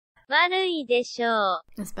Warui Deshou.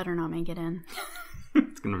 This better not make it in.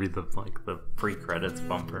 It's gonna be the pre-credits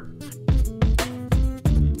bumper.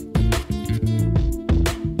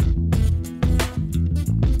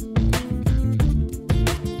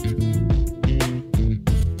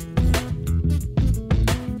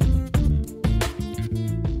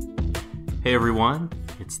 Hey everyone,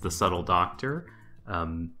 it's the Subtle Doctor.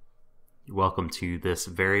 Welcome to this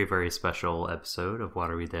very, very special episode of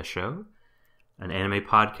Warui Deshou, an anime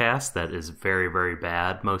podcast that is very, very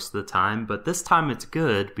bad most of the time, but this time it's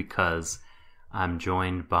good because I'm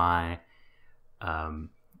joined by a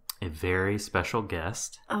very special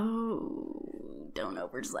guest. Oh, don't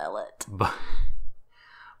oversell it.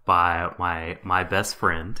 By my best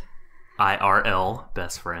friend, IRL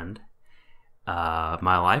best friend,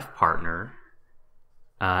 my life partner,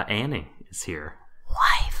 Annie is here.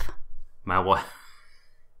 Wife. My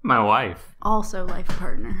wife. Also life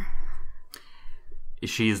partner.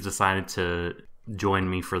 She's decided to join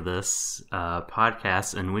me for this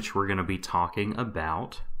podcast in which we're going to be talking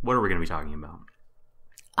about... What are we going to be talking about?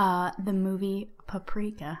 The movie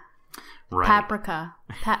Paprika. Right. Paprika.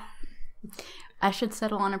 I should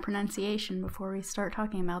settle on a pronunciation before we start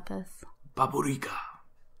talking about this. Paprika.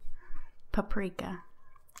 Paprika.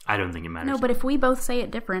 I don't think it matters. No, but if we both say it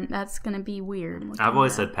different, that's going to be weird. I've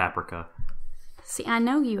always said paprika. See, I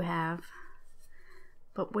know you have.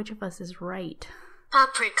 But which of us is right?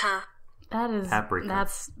 Paprika. That is... Paprika.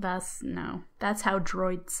 That's no. That's how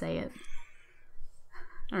droids say it.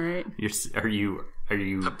 Alright. Are you...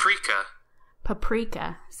 Paprika.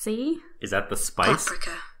 Paprika. See? Is that the spice?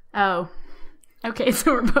 Paprika. Oh. Okay,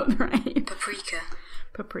 so we're both right. Paprika.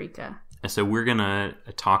 Paprika. So we're going to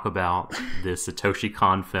talk about the Satoshi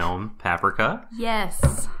film, Paprika.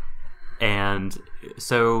 Yes. And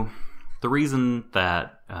so the reason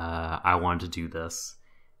that I wanted to do this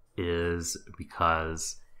is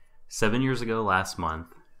because 7 years ago last month,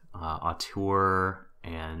 auteur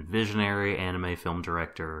and visionary anime film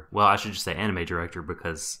director, well, I should just say anime director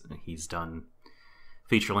because he's done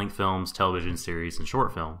feature-length films, television series, and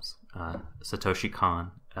short films, Satoshi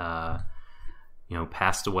Kon,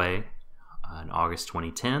 passed away in August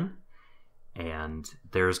 2010, and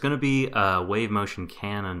there's going to be a Wave Motion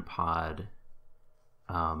Canon pod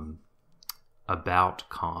about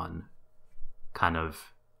Kon, kind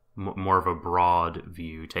of more of a broad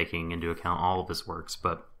view, taking into account all of his works,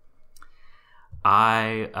 but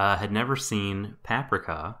I had never seen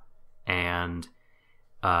Paprika, and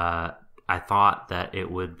I thought that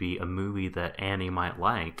it would be a movie that Annie might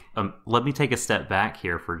like. Let me take a step back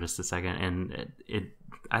here for just a second, and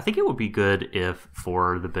I think it would be good if,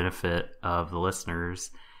 for the benefit of the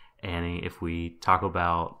listeners, Annie, if we talk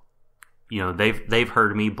about, they've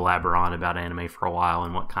heard me blabber on about anime for a while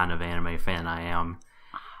and what kind of anime fan I am.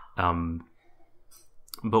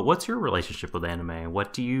 But what's your relationship with anime?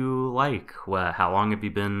 What do you like? How long have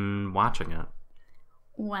you been watching it?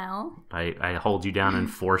 Well, I hold you down and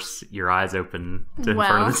force your eyes open in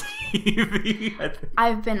front of the TV.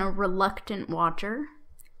 I've been a reluctant watcher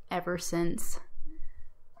ever since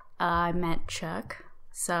I met Chuck,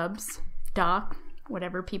 Subs, Doc,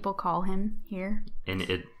 whatever people call him here.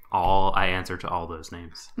 And I answer to all those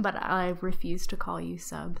names. But I refuse to call you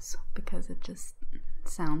Subs because it just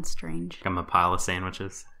sounds strange. I'm a pile of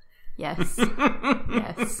sandwiches. Yes.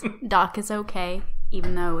 Yes. Doc is okay,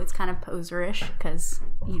 even though it's kind of poserish because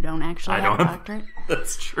you don't actually have a doctorate.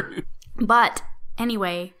 That's true. But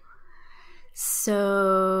anyway,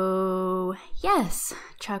 so yes,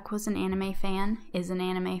 Chuck was an anime fan, is an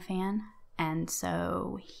anime fan, and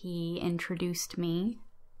so he introduced me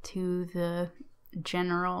to the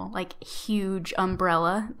general, huge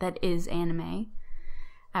umbrella that is anime.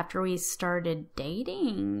 After we started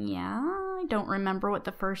dating, I don't remember what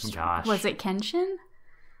the first... Gosh. Was it Kenshin?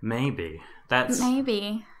 Maybe.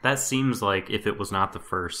 Maybe. That seems like if it was not the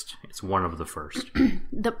first, it's one of the first.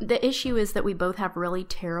 The issue is that we both have really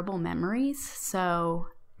terrible memories, so...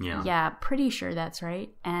 Yeah, pretty sure that's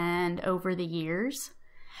right. And over the years,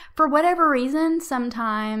 for whatever reason,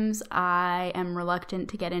 sometimes I am reluctant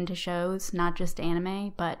to get into shows, not just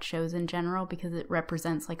anime, but shows in general, because it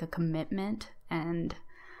represents a commitment, and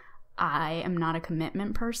I am not a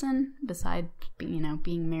commitment person, besides,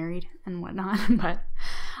 being married and whatnot. But,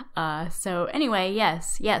 so anyway,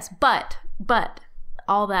 yes, but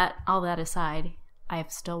all that aside, I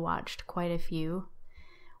have still watched quite a few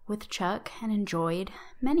with Chuck and enjoyed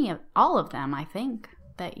all of them, I think,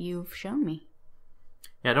 that you've shown me.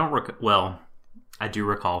 Yeah, I do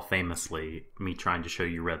recall famously me trying to show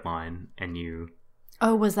you Redline and you...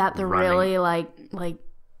 Oh, was that the running. really,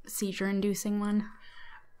 seizure-inducing one?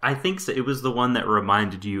 I think so. It was the one that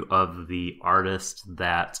reminded you of the artist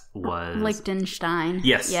that was Liechtenstein.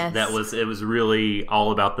 Yes. That was. It was really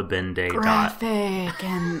all about the Ben Day graphic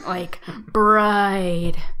and like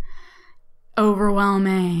bright,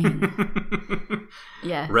 overwhelming.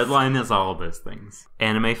 Yes. Redline has all of those things.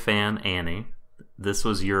 Anime fan Annie, this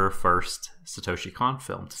was your first Satoshi Kon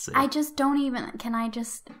film to see. I just don't even... Can I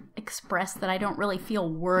just express that I don't really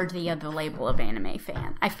feel worthy of the label of anime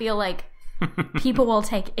fan? I feel like people will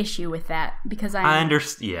take issue with that because I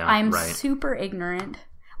understand. Yeah, I'm super ignorant.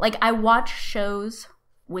 Like, I watch shows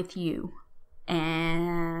with you,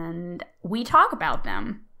 and we talk about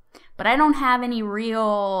them, but I don't have any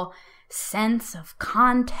real sense of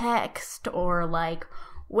context or like...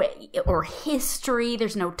 or history.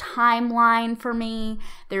 There's no timeline for me.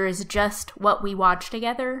 There is just what we watch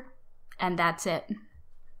together, and that's it.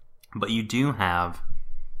 But you do have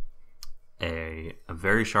a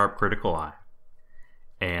very sharp critical eye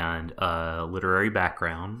and a literary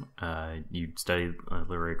background. You studied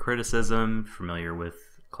literary criticism, familiar with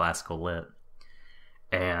classical lit.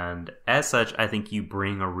 And as such, I think you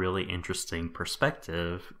bring a really interesting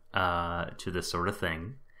perspective to this sort of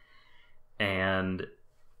thing. And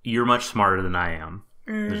you're much smarter than I am.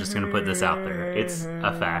 I'm just going to put this out there. It's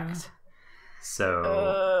a fact.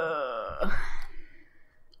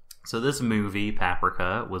 So this movie,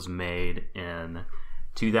 Paprika, was made in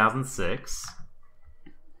 2006.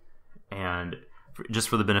 And just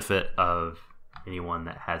for the benefit of anyone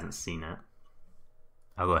that hasn't seen it,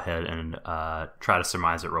 I'll go ahead and try to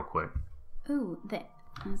surmise it real quick. Ooh,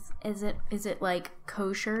 is it like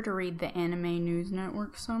kosher to read the Anime News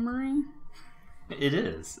Network summary? It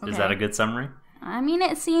is. Okay. Is that a good summary? I mean,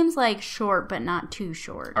 it seems like short, but not too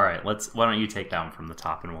short. All right, why don't you take that one from the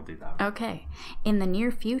top and we'll do that one. Okay. In the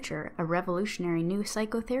near future, a revolutionary new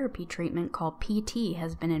psychotherapy treatment called PT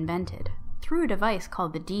has been invented. Through a device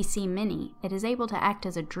called the DC Mini, it is able to act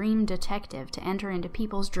as a dream detective to enter into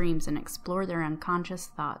people's dreams and explore their unconscious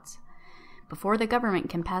thoughts. Before the government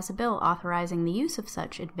can pass a bill authorizing the use of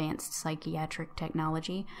such advanced psychiatric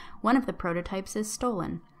technology, one of the prototypes is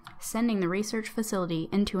stolen, sending the research facility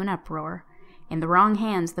into an uproar. In the wrong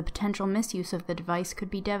hands, the potential misuse of the device could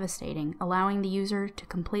be devastating, allowing the user to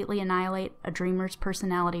completely annihilate a dreamer's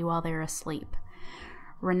personality while they're asleep.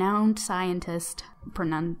 Renowned scientist,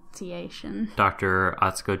 pronunciation, Dr.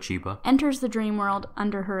 Atsuko Chiba, enters the dream world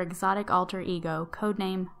under her exotic alter ego,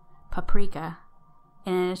 codename Paprika,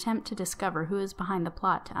 in an attempt to discover who is behind the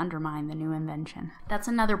plot to undermine the new invention. That's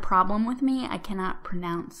another problem with me. I cannot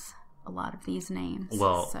pronounce a lot of these names.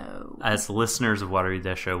 Well, as listeners of Warui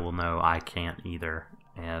Deshou will know, I can't either.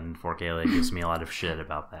 And Forkele gives me a lot of shit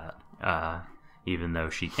about that, even though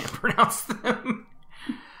she can't pronounce them.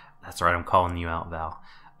 That's right, I'm calling you out, Val.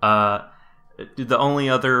 The only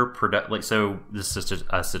other so this is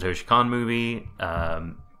a Satoshi Kon movie,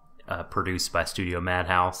 produced by Studio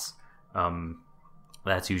Madhouse.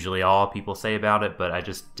 That's usually all people say about it, but I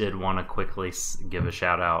just did want to quickly give a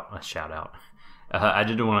shout out. I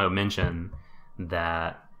did want to mention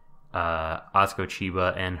that Atsuko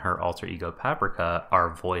Chiba and her alter ego Paprika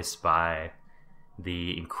are voiced by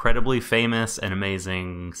the incredibly famous and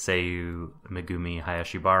amazing Seiyu Megumi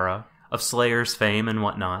Hayashibara of Slayer's fame and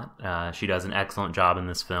whatnot. She does an excellent job in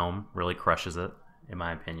this film, really crushes it, in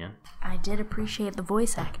my opinion. I did appreciate the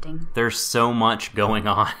voice acting. There's so much going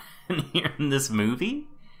on here in this movie,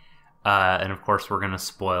 and of course we're going to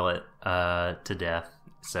spoil it to death.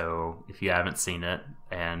 So if you haven't seen it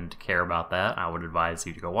and care about that, I would advise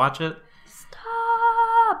you to go watch it.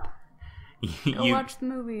 Stop! Go watch the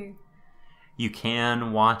movie. You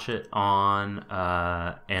can watch it on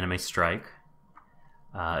Anime Strike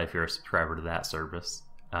if you're a subscriber to that service.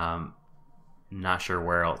 Not sure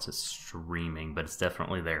where else it's streaming, but it's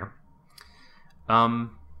definitely there.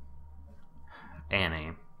 Annie,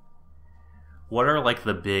 what are like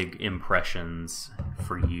the big impressions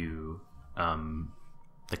for you?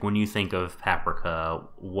 Like when you think of Paprika,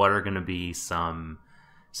 what are going to be some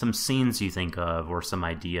scenes you think of, or some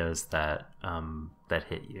ideas that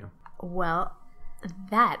hit you? Well,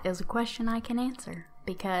 that is a question I can answer,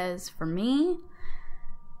 because for me,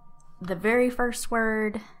 the very first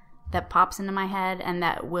word that pops into my head and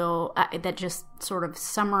that just sort of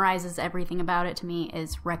summarizes everything about it to me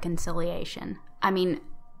is reconciliation. I mean,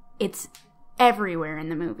 it's everywhere in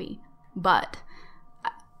the movie, but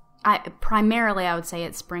primarily I would say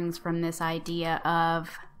it springs from this idea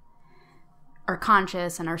of our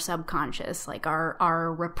conscious and our subconscious, like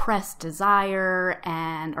our repressed desire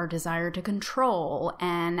and our desire to control,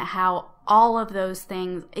 and how all of those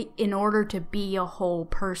things, in order to be a whole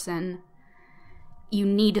person, you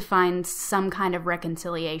need to find some kind of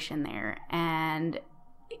reconciliation there. And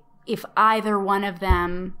if either one of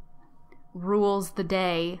them rules the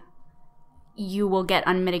day, you will get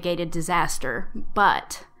unmitigated disaster.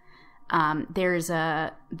 But there's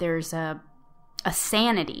a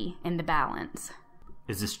sanity in the balance.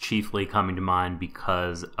 Is this chiefly coming to mind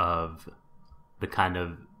because of the kind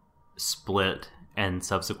of split and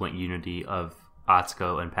subsequent unity of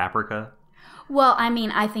Atsuko and Paprika? Well, I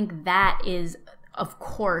mean, I think that is, of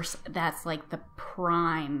course, that's like the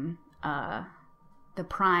prime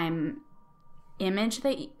image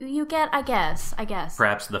that you get, I guess.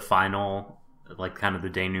 Perhaps the final, like kind of the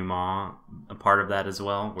denouement, a part of that as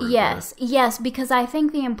well? Yes, because I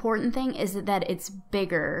think the important thing is that it's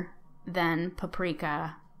bigger than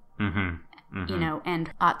Paprika, you know,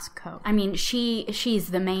 and Atsuko. I mean, she's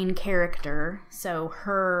the main character, so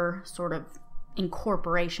her sort of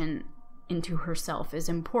incorporation into herself is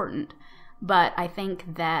important. But I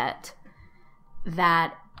think that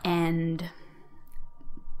end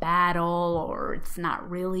battle, or it's not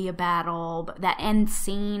really a battle, but that end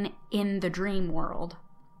scene in the dream world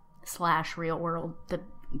 / real world, the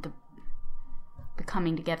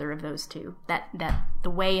coming together of those two, that the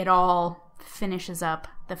way it all finishes up,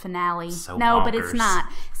 the finale. So no, bonkers. But it's not.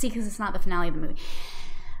 See, because it's not the finale of the movie.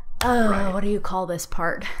 Oh, right. What do you call this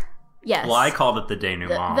part? Yes. Well, I called it the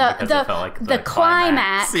denouement because it felt like the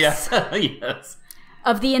climax. Yes. Yes.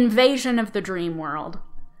 Of the invasion of the dream world.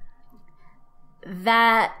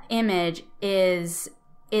 That image is,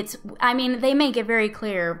 I mean, they make it very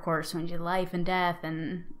clear, of course, when you life and death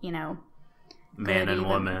and, you know, man and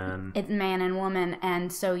woman. It's man and woman.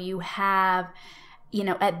 And so you have, you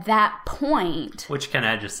know, at that point. Which, can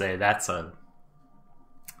I just say,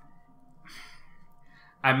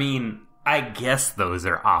 I mean, I guess those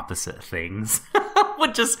are opposite things.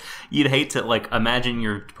 You'd hate to, like, imagine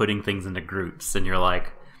you're putting things into groups and you're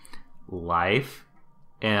like, life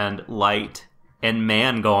and light and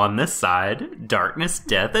man go on this side, darkness,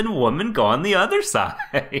 death, and woman go on the other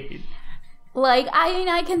side. Like, I mean,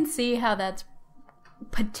 I can see how that's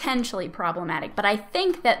potentially problematic, but I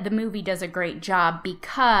think that the movie does a great job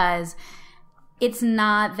because it's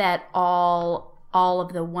not that all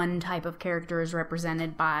of the one type of character is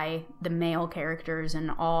represented by the male characters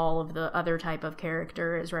and all of the other type of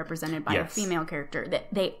character is represented by a female character.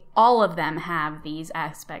 They all of them have these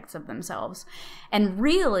aspects of themselves. And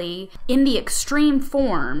really, in the extreme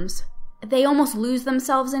forms, they almost lose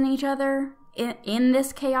themselves in each other in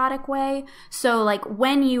this chaotic way. So, like,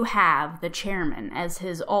 when you have the chairman as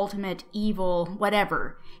his ultimate evil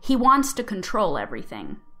whatever, he wants to control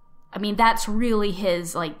everything. I mean, that's really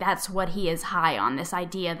his, like, that's what he is high on, this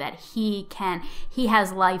idea that he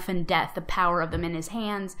has life and death, the power of them in his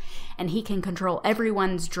hands, and he can control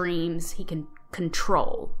everyone's dreams, he can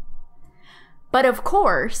control. But of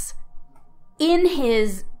course, in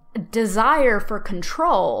his desire for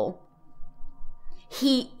control,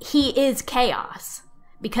 he is chaos,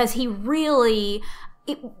 because he really,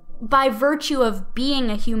 by virtue of being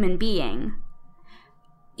a human being,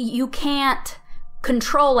 you can't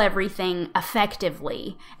control everything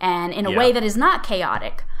effectively and in a way that is not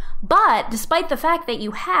chaotic. But despite the fact that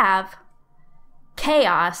you have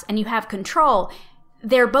chaos and you have control,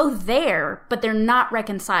 they're both there, but they're not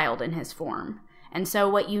reconciled in his form. And so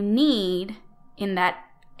what you need in that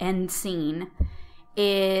end scene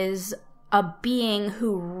is a being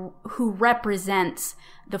who represents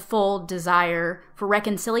the full desire for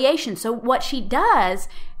reconciliation. So what she does,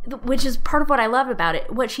 which is part of what I love about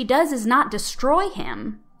it, what she does is not destroy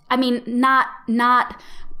him. I mean, not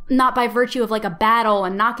by virtue of like a battle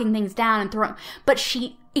and knocking things down and throwing, but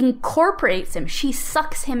she incorporates him. She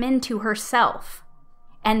sucks him into herself.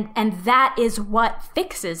 And that is what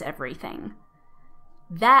fixes everything.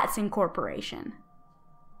 That's incorporation.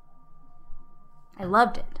 I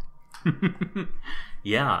loved it.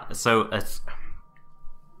 Yeah, so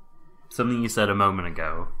something you said a moment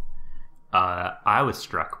ago, I was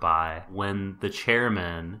struck by when the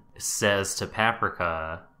chairman says to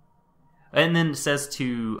Paprika, and then says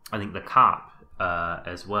to, I think, the cop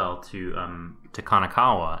as well, to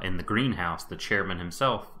Kanakawa in the greenhouse, the chairman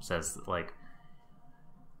himself says, like,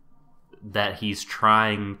 that he's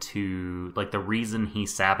trying to, like, the reason he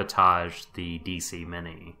sabotaged the DC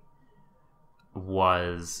Mini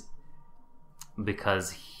was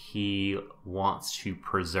because he wants to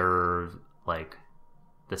preserve, like,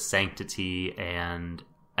 the sanctity and,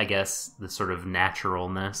 I guess, the sort of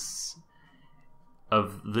naturalness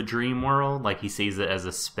of the dream world. Like, he sees it as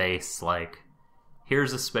a space, like,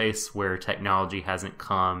 here's a space where technology hasn't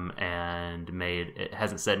come and it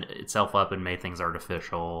hasn't set itself up and made things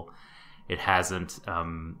artificial. It hasn't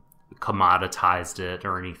commoditized it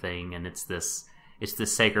or anything, and it's this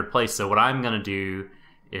sacred place. So what I'm going to do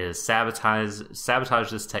is sabotage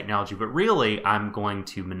this technology, but really I'm going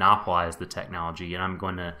to monopolize the technology and I'm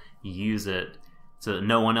going to use it so that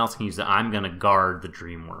no one else can use it. I'm going to guard the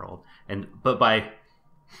dream world. But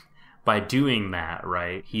by doing that,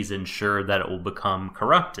 right, he's ensured that it will become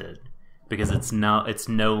corrupted because it's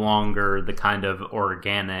no longer the kind of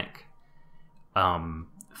organic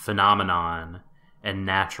phenomenon and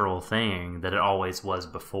natural thing that it always was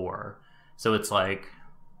before. So it's like,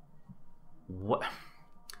 what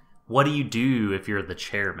do you do if you're the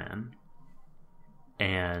chairman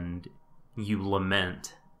and you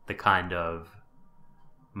lament the kind of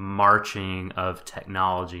marching of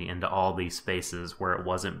technology into all these spaces where it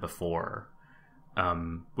wasn't before?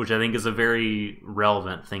 Which I think is a very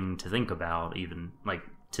relevant thing to think about even like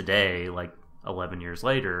today, like 11 years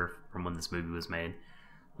later from when this movie was made.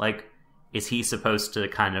 Like, is he supposed to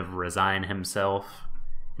kind of resign himself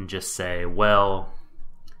and just say, well,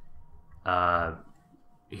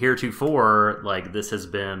 heretofore, like, this has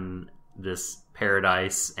been this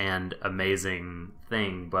paradise and amazing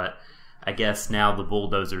thing, but I guess now the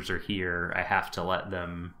bulldozers are here. I have to let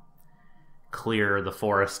them clear the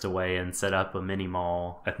forest away and set up a mini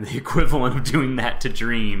mall, and the equivalent of doing that to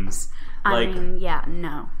dreams. I mean, yeah,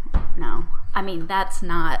 no. I mean, that's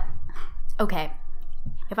not... Okay.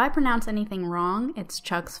 If I pronounce anything wrong, it's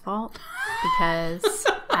Chuck's fault, because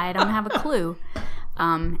I don't have a clue.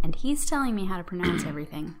 And he's telling me how to pronounce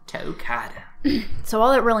everything. Tokata. So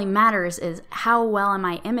all that really matters is how well am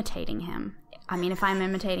I imitating him? I mean, if I'm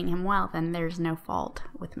imitating him well, then there's no fault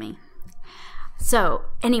with me. So,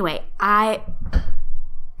 anyway, I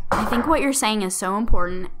think what you're saying is so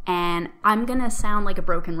important, and I'm going to sound like a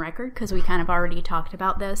broken record because we kind of already talked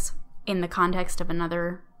about this in the context of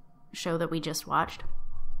another show that we just watched.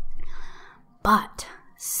 But,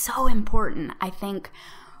 so important. I think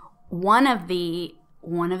one of the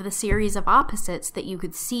series of opposites that you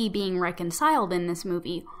could see being reconciled in this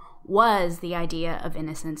movie was the idea of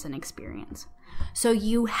innocence and experience. So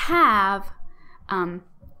you have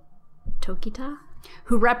Tokita,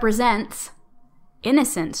 who represents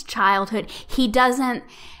innocence, childhood. He doesn't,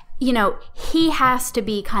 he has to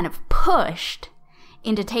be kind of pushed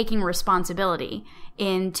into taking responsibility,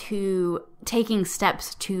 into taking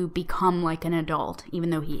steps to become like an adult, even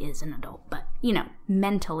though he is an adult, but,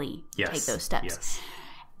 mentally take those steps. Yes.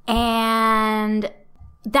 And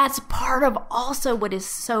that's part of also what is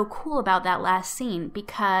so cool about that last scene,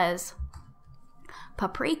 because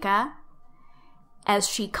Paprika, as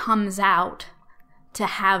she comes out to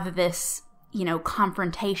have this,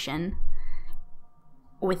 confrontation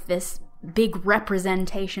with this big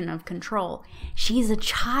representation of control, she's a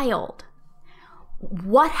child.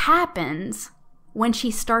 What happens when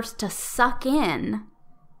she starts to suck in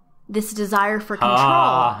this desire for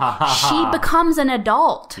control? She becomes an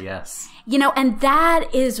adult. Yes. And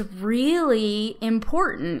that is really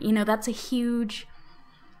important. That's a huge,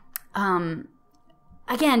 again,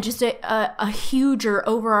 just a huge or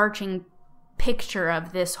overarching picture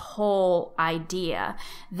of this whole idea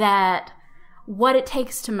that what it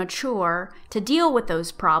takes to mature, to deal with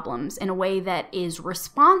those problems in a way that is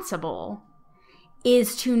responsible,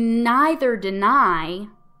 is to neither deny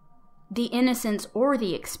the innocence or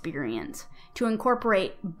the experience, to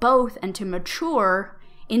incorporate both and to mature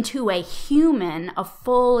into a human, a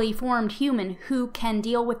fully formed human who can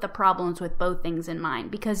deal with the problems with both things in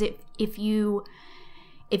mind. Because if you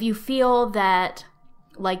feel that,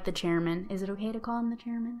 like the chairman, is it okay to call him the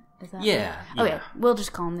chairman? Is that yeah. Okay, we'll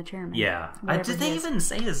just call him the chairman. Yeah. Did they even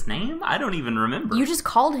say his name? I don't even remember. You just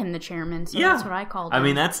called him the chairman, so that's what I called him. I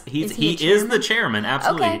mean, he is the chairman,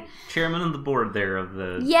 absolutely. Okay. Chairman of the board there of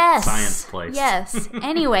the science place. Yes.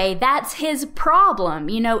 Anyway, that's his problem,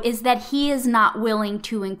 is that he is not willing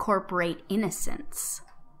to incorporate innocence.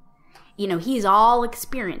 He's all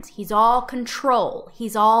experience. He's all control.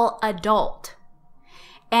 He's all adult.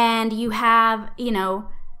 And you have,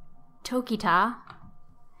 Tokita.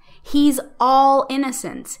 He's all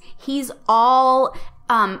innocence. He's all,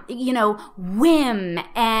 whim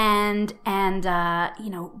and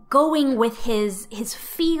going with his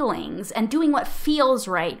feelings and doing what feels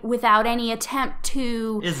right without any attempt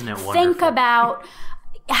to think about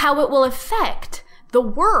how it will affect the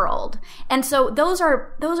world. And so those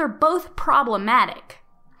are both problematic.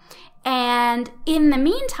 And in the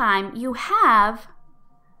meantime, you have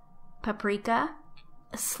Paprika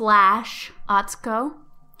 / Atsuko,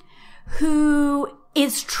 who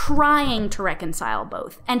is trying to reconcile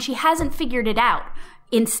both. And she hasn't figured it out.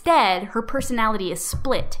 Instead, her personality is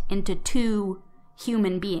split into two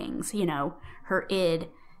human beings, her id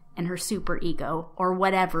and her superego, or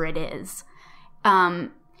whatever it is.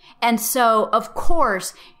 And so, of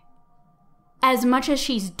course, as much as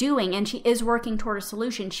she's doing and she is working toward a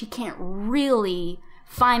solution, she can't really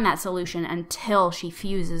find that solution until she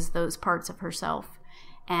fuses those parts of herself.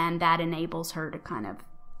 And that enables her to kind of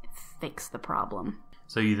fix the problem.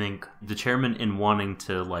 So you think the chairman, in wanting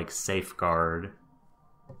to like safeguard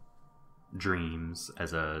dreams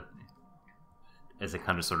as a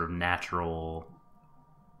kind of sort of natural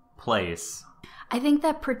place. I think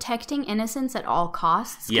that protecting innocence at all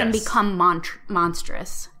costs Yes. can become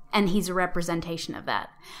monstrous, and he's a representation of that.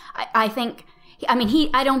 I think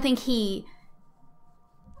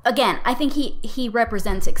he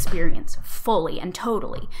represents experience fully and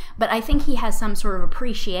totally, but I think he has some sort of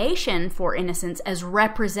appreciation for innocence as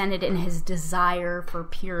represented in his desire for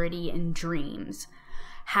purity in dreams.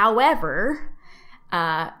 However,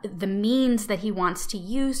 the means that he wants to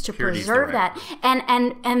use to Purity's preserve the right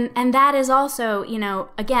that, and that is also,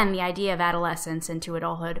 again, the idea of adolescence into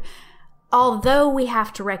adulthood. Although we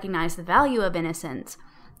have to recognize the value of innocence,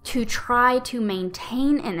 to try to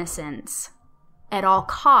maintain innocence at all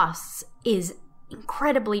costs is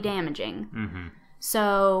incredibly damaging. Mm-hmm.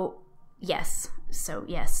 So yes,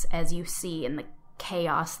 as you see in the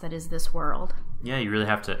chaos that is this world. Yeah, you really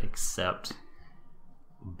have to accept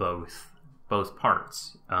both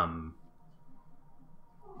parts. And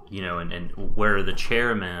where the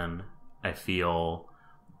chairman, I feel,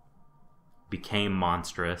 became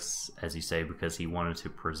monstrous, as you say, because he wanted to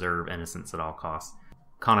preserve innocence at all costs.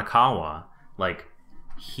 Kanekawa, like,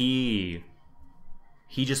 he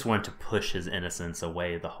just wanted to push his innocence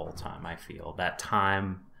away the whole time, I feel. That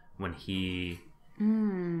time when he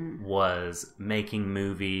was making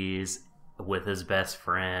movies with his best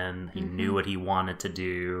friend, he knew what he wanted to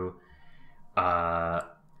do.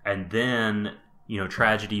 And then,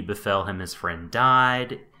 tragedy befell him. His friend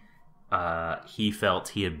died. He felt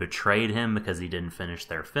he had betrayed him because he didn't finish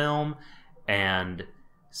their film. And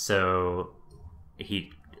so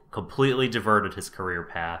he completely diverted his career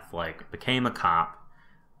path, like became a cop.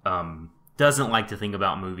 Doesn't like to think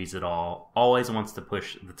about movies at all. Always wants to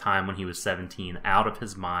push the time when he was 17 out of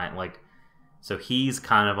his mind. Like, so he's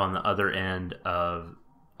kind of on the other end of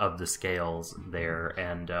the scales there.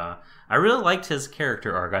 And I really liked his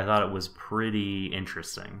character arc. I thought it was pretty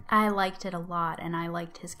interesting. I liked it a lot, and I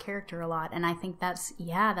liked his character a lot. And I think that's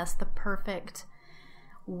the perfect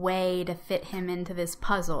way to fit him into this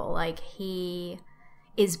puzzle. Like, he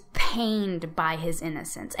is pained by his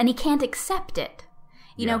innocence, and he can't accept it.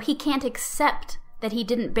 He can't accept that he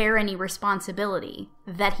didn't bear any responsibility,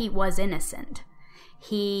 that he was innocent.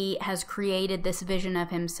 He has created this vision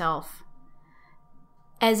of himself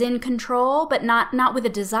as in control, but not with a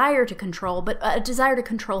desire to control, but a desire to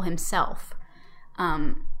control himself,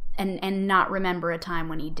 and not remember a time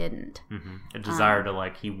when he didn't. Mm-hmm. A desire to,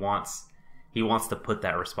 like, he wants to put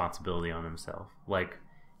that responsibility on himself. Like,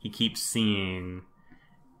 he keeps seeing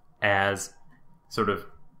as sort of,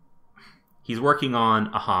 he's working on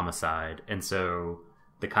a homicide, and so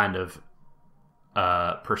the kind of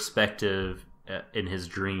perspective in his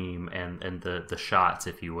dream and the shots,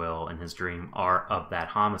 if you will, in his dream are of that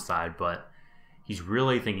homicide, but he's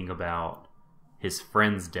really thinking about his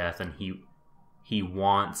friend's death, and he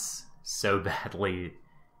wants so badly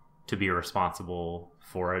to be responsible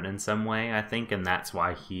for it in some way, I think, and that's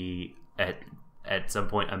why he at some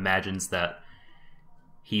point imagines that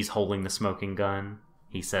he's holding the smoking gun.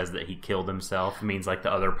 He says that he killed himself. It means, like,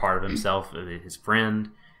 the other part of himself, his friend.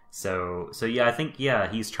 So yeah, I think,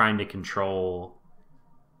 he's trying to control.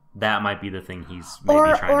 That might be the thing he's maybe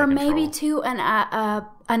trying to control. Or maybe, too,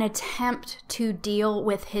 an attempt to deal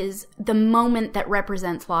with the moment that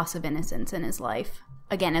represents loss of innocence in his life.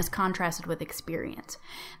 Again, as contrasted with experience.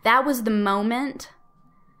 That was the moment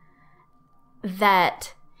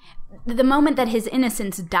that his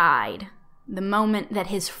innocence died. The moment that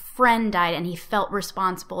his friend died and he felt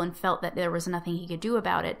responsible and felt that there was nothing he could do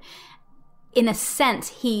about it. In a sense,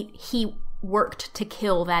 he worked to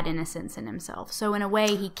kill that innocence in himself. So in a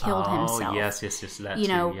way, he killed himself. Oh, yes, that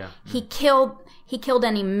too, yeah. He killed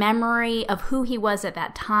any memory of who he was at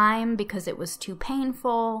that time because it was too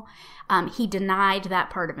painful. He denied that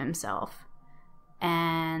part of himself.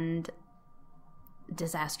 And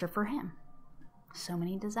disaster for him. So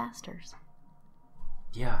many disasters.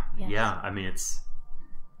 Yeah, yes. Yeah. I mean, it's,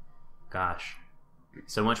 gosh,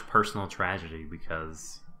 so much personal tragedy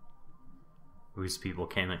because these people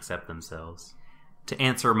can't accept themselves. To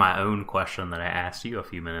answer my own question that I asked you a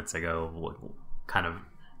few minutes ago, what kind of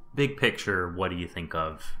big picture, what do you think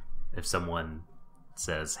of if someone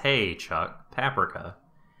says, "Hey, Chuck, Paprika"?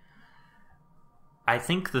 I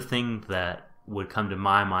think the thing that would come to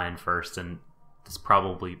my mind first, and it's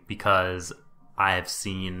probably because I have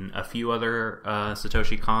seen a few other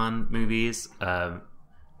Satoshi Kon movies.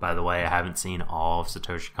 By the way, I haven't seen all of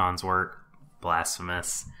Satoshi Kon's work.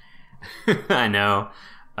 Blasphemous. I know.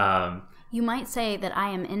 You might say that I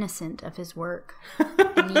am innocent of his work,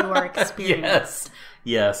 and you are experienced.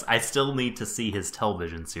 Yes. I still need to see his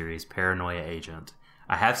television series, Paranoia Agent.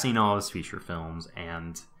 I have seen all his feature films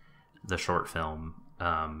and the short film,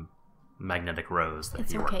 Magnetic Rose, that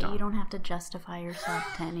he worked on. It's okay. You don't have to justify yourself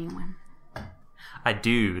to anyone. I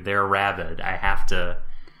do. They're rabid. I have to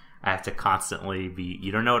constantly be...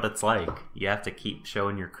 You don't know what it's like. You have to keep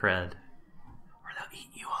showing your cred, or they'll eat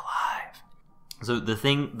you alive. So the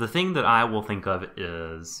thing that I will think of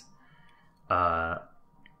is...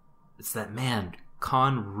 it's that, man,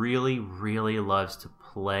 Kon really, really loves to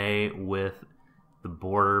play with the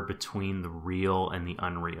border between the real and the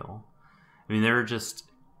unreal. I mean, there are just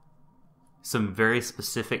some very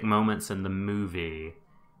specific moments in the movie...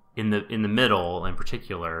 In the middle, in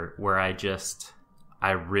particular, where I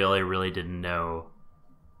really, really didn't know,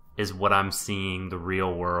 is what I'm seeing the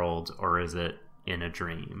real world, or is it in a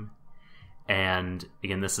dream? And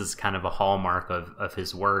again, this is kind of a hallmark of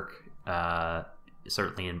his work,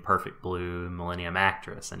 certainly in Perfect Blue, Millennium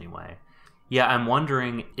Actress, anyway. Yeah, I'm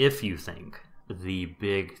wondering if you think the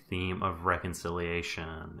big theme of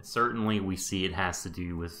reconciliation, certainly we see it has to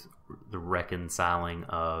do with the reconciling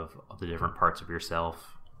of the different parts of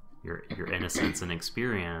yourself, your innocence and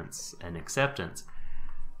experience and acceptance.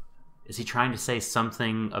 Is he trying to say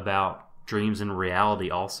something about dreams and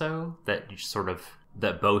reality also?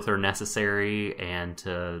 That both are necessary, and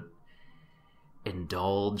to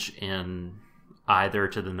indulge in either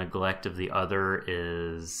to the neglect of the other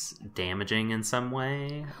is damaging in some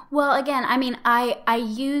way? Well, again, I mean, I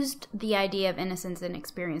used the idea of innocence and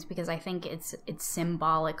experience because I think it's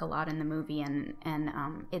symbolic a lot in the movie, and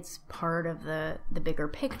it's part of the bigger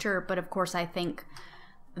picture. But of course, I think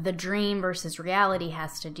the dream versus reality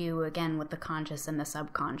has to do, again, with the conscious and the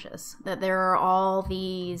subconscious. That there are all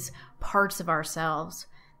these parts of ourselves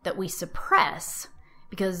that we suppress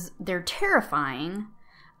because they're terrifying.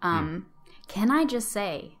 Can I just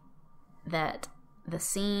say that the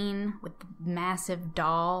scene with the massive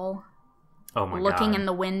doll looking in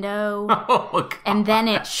the window, and then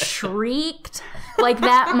it shrieked, like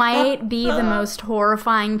that might be the most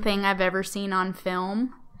horrifying thing I've ever seen on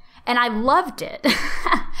film. And I loved it.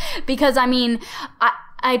 Because, I mean,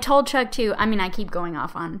 I told Chuck too, I mean, I keep going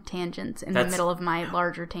off on tangents in the middle of my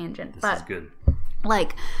larger tangent. This is good.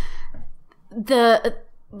 Like,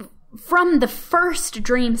 from the first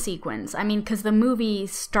dream sequence, I mean, because the movie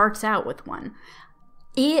starts out with one,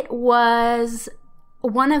 it was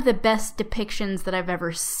one of the best depictions that I've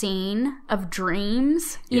ever seen of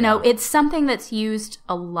dreams. You know, it's something that's used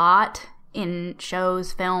a lot in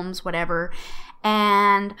shows, films, whatever.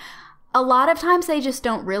 And a lot of times they just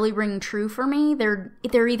don't really ring true for me.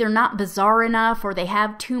 They're either not bizarre enough, or they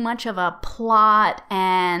have too much of a plot.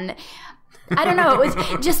 And I don't know, it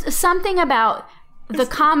was just something about the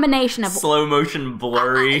combination of slow motion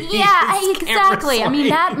blurry. Yeah, exactly. I mean,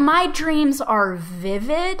 my dreams are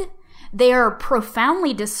vivid. They are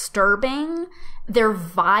profoundly disturbing. They're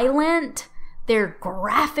violent. They're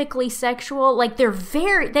graphically sexual. Like, they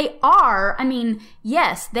are, I mean,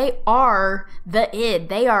 yes, they are the id.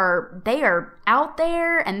 They are out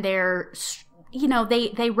there, and they're, you know,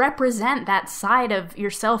 they represent that side of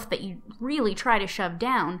yourself that you really try to shove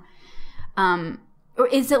down. Or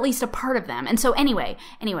is at least a part of them. And so anyway,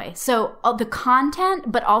 so the content,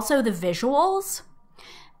 but also the visuals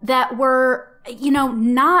that were, you know,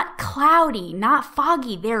 not cloudy, not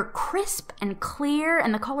foggy. They're crisp and clear,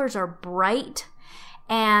 and the colors are bright.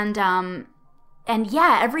 And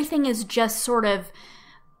yeah, everything is just sort of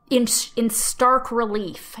in stark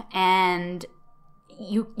relief, and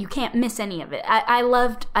you can't miss any of it. I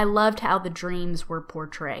loved how the dreams were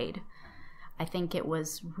portrayed. I think it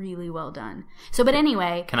was really well done. So, but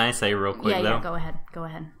anyway. Can I say real quick, though? Yeah, go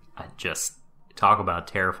ahead. I just talk about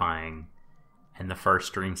terrifying in the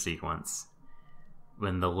first dream sequence.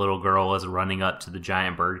 When the little girl is running up to the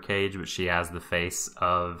giant bird cage, but she has the face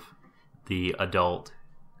of the adult.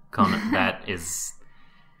 That is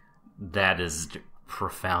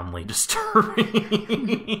profoundly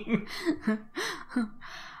disturbing.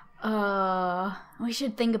 We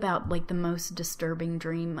should think about, like, the most disturbing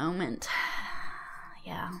dream moment.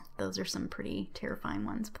 Yeah, those are some pretty terrifying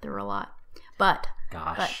ones, but there were a lot. But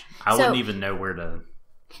I wouldn't even know where to.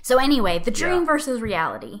 So anyway, the dream versus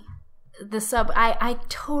reality. I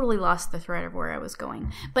totally lost the thread of where I was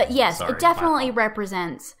going. But yes, it definitely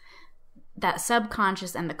represents that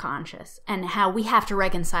subconscious and the conscious, and how we have to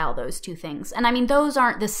reconcile those two things. And I mean, those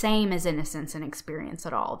aren't the same as innocence and experience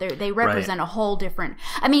at all. They represent a whole different,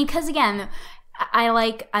 I mean, because again, I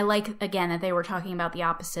like again that they were talking about the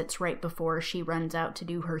opposites right before she runs out to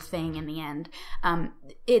do her thing in the end.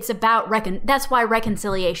 It's about that's why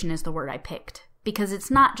reconciliation is the word I picked, because it's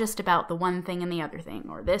not just about the one thing and the other thing,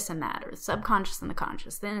 or this and that, or the subconscious and the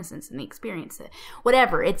conscious, the innocence and the experience,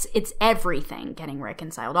 whatever. It's everything getting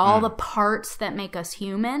reconciled. All the parts that make us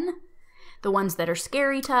human, the ones that are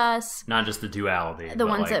scary to us, not just the duality, the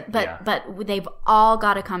ones but they've all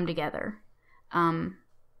got to come together,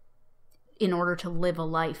 in order to live a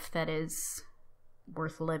life that is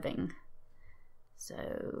worth living.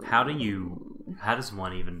 So how does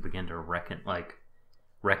one even begin to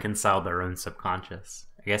reconcile their own subconscious?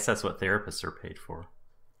 I guess that's what therapists are paid for.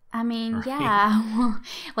 I mean, right? Yeah.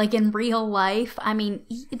 Like in real life, I mean,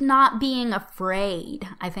 not being afraid.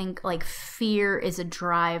 I think like fear is a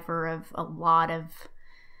driver of a lot of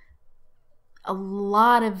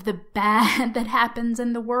the bad that happens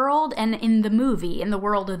in the world and in the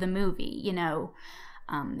world of the movie. You know,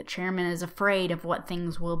 the chairman is afraid of what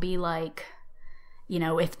things will be like, you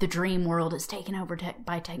know, if the dream world is taken over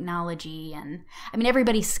by technology. And I mean,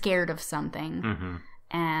 everybody's scared of something,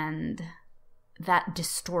 and that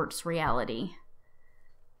distorts reality.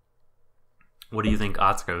 What do you think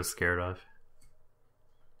Atsuko is scared of?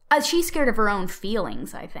 She's scared of her own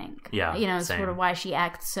feelings, I think. Yeah, you know, same. Sort of why she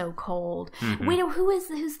acts so cold. Wait,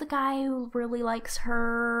 who's the guy who really likes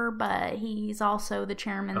her, but he's also the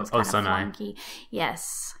chairman's kind of flunky?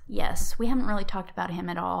 Yes. We haven't really talked about him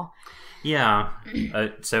at all. Yeah.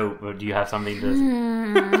 So, do you have something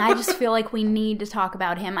to? I just feel like we need to talk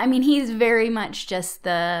about him. I mean, he's very much just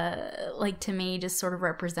to me, just sort of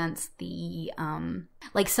represents the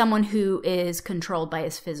like someone who is controlled by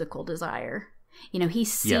his physical desire. You know, he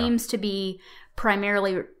seems to be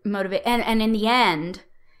primarily motivated, and in the end,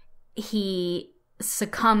 he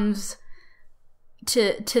succumbs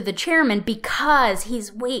to the chairman because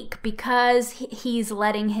he's weak, because he's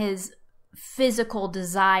letting his physical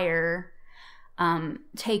desire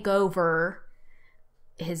take over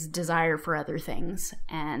his desire for other things.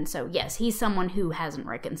 And so, yes, he's someone who hasn't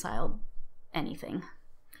reconciled anything.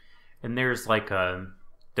 And there's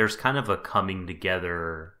there's kind of a coming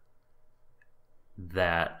together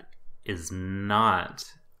that is not,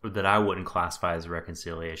 that I wouldn't classify as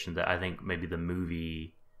reconciliation, that I think maybe the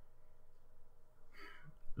movie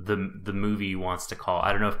wants to call,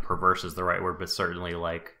 I don't know if perverse is the right word, but certainly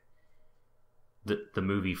like the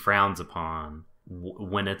movie frowns upon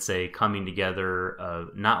when it's a coming together of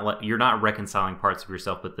you're not reconciling parts of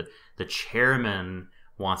yourself, but the chairman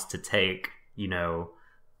wants to take, you know,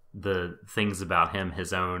 the things about him,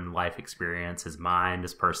 his own life experience, his mind,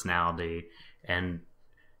 his personality, and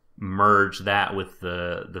merge that with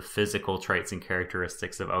the physical traits and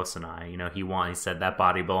characteristics of Osanai. You know, he said, that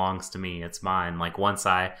body belongs to me, it's mine. Like, once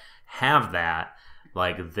I have that,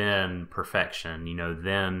 like, then perfection, you know,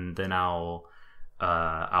 then I'll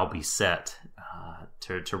be set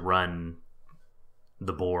to run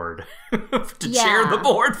the board, chair the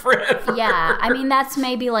board forever. Yeah, I mean, that's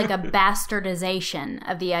maybe like a bastardization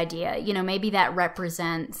of the idea. You know, maybe that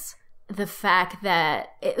represents the fact that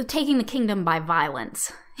taking the kingdom by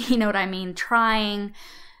violence, you know what I mean?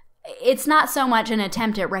 It's not so much an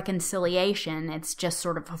attempt at reconciliation, it's just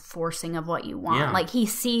sort of a forcing of what you want. Yeah. Like, he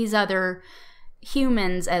sees other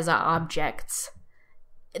humans as objects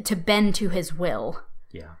to bend to his will.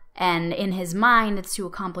 Yeah. And in his mind, it's to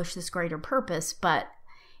accomplish this greater purpose, but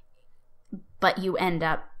you end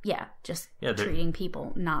up, just treating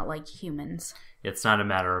people not like humans. It's not a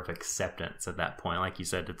matter of acceptance at that point. Like you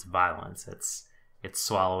said, it's violence. It's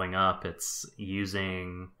swallowing up. It's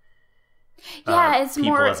using it's people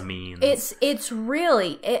more as means. It's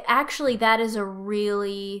really actually, that is a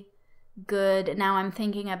really good. Now I'm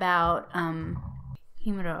thinking about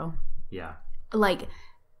Himuro. Yeah. Like,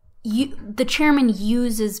 the chairman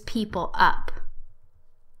uses people up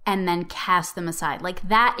and then casts them aside. Like,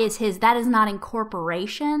 that is not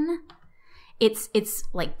incorporation. It's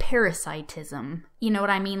like parasitism. You know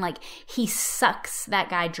what I mean? Like, he sucks that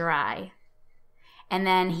guy dry, and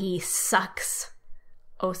then he sucks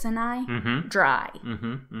Osanai dry.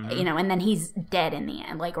 You know, and then he's dead in the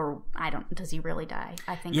end. Like, or does he really die?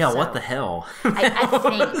 I think so. What the hell? I think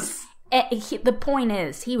the point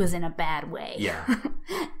is, he was in a bad way. Yeah.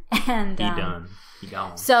 And he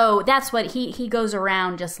gone. So that's what he goes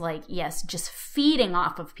around just feeding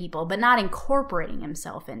off of people, but not incorporating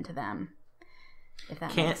himself into them. if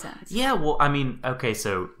that makes sense. Yeah, well, I mean, okay,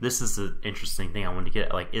 so this is an interesting thing I wanted to get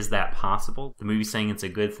at. Like, is that possible? The movie's saying it's a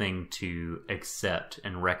good thing to accept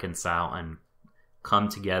and reconcile and come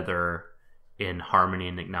together in harmony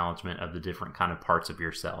and acknowledgement of the different kind of parts of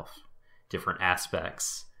yourself, different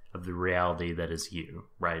aspects of the reality that is you,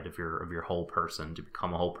 right? Of your whole person, to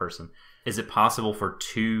become a whole person. Is it possible for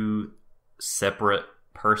two separate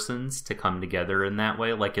persons to come together in that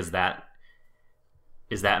way? Like, is that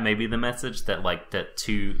maybe the message that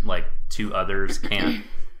two others can't?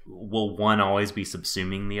 Will one always be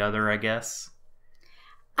subsuming the other, I guess?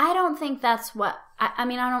 I don't think that's what I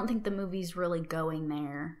mean. I don't think the movie's really going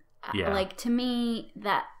there. Yeah. Like, to me,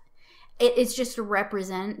 that it's just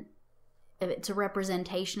it's a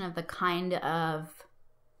representation of the kind of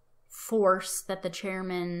force that the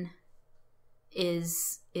chairman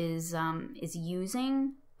is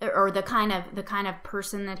using, or the kind of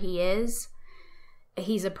person that he is.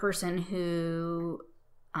 He's a person who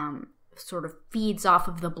sort of feeds off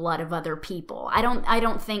of the blood of other people. I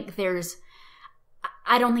don't think there's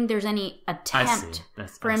any attempt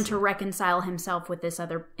for him to reconcile himself with this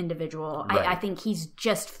other individual. Right. I think he's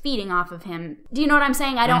just feeding off of him. Do you know what I'm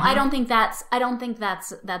saying? I don't think that's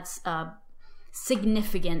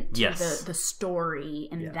significant to the story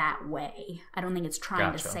in that way. I don't think it's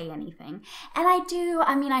trying to say anything. And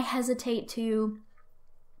I hesitate to,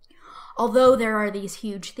 although there are these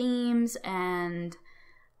huge themes and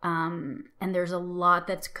there's a lot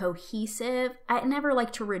that's cohesive, I never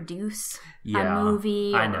like to reduce a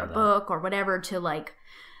movie or a book or whatever to like,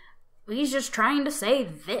 he's just trying to say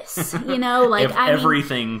this, you know, like if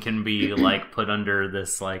everything can be like put under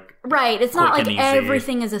this like right. It's not like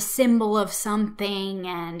everything is a symbol of something,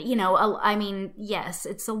 and you know, I mean, yes,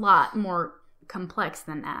 it's a lot more complex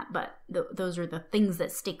than that, but those are the things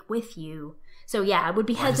that stick with you. So yeah, I would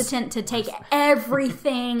be hesitant to take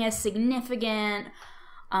everything as significant.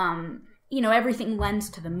 You know, everything lends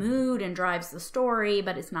to the mood and drives the story,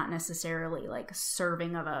 but it's not necessarily like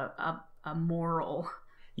serving of a moral.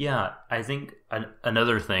 Yeah, I think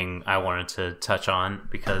another thing I wanted to touch on,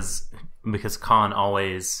 because Khan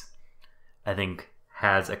always, I think,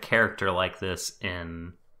 has a character like this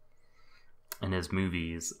in his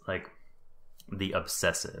movies, like the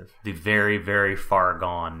obsessive, the very, very far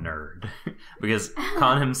gone nerd. Because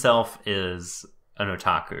Khan himself is an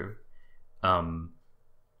otaku.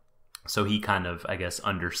 So he kind of, I guess,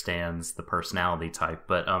 understands the personality type.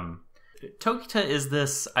 But Tokita is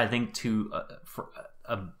this, I think,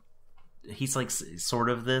 he's like sort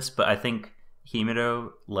of this, but I think Himuro,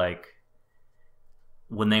 like,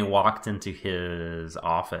 when they walked into his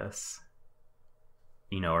office,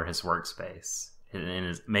 you know, or his workspace,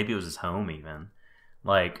 maybe it was his home even,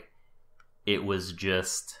 like, it was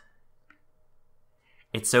just,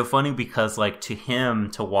 it's so funny because, like, to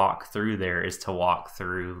him, to walk through there is to walk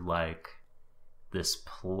through, like, this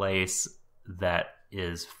place that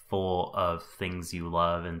is full of things you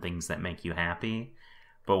love and things that make you happy.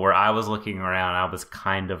 But where I was looking around, I was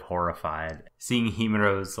kind of horrified seeing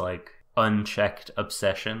Himuro's, like, unchecked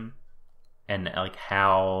obsession and, like,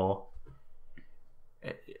 how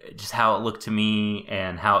it looked to me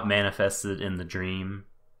and how it manifested in the dream,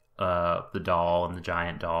 the doll and the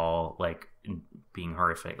giant doll, like, being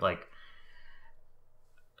horrific. Like,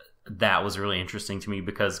 that was really interesting to me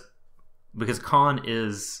because Khan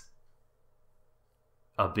is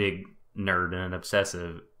a big nerd and an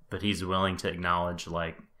obsessive, but he's willing to acknowledge,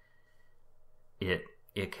 like, it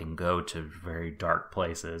can go to very dark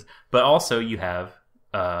places. But also you have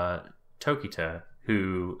Tokita,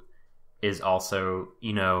 who is also,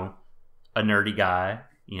 you know, a nerdy guy.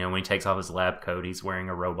 You know, when he takes off his lab coat, he's wearing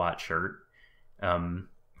a robot shirt.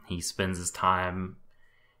 He spends his time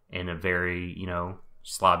in a very, you know,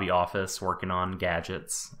 slobby office working on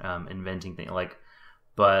gadgets, inventing things. Like,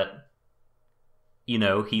 but, you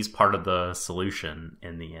know, he's part of the solution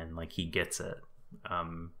in the end. Like, he gets it.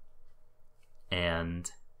 And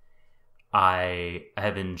I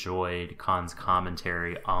have enjoyed Khan's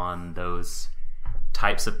commentary on those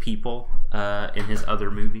types of people in his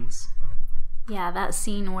other movies. Yeah, that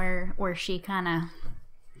scene where she kind of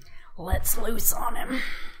lets loose on him.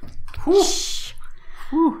 Whew.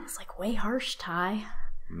 Whew. It's like way harsh, Ty.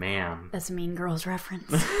 Man. That's a Mean Girls reference.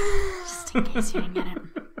 Just in case you didn't get it.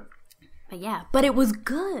 But yeah, but it was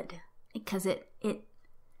good because it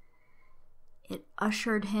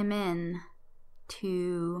ushered him in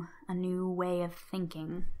to a new way of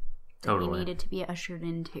thinking that he needed to be ushered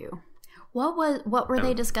into. What were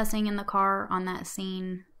they discussing in the car on that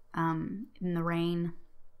scene in the rain?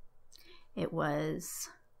 It was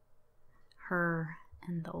her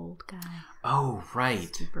and the old guy. Oh,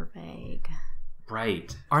 right. Super vague.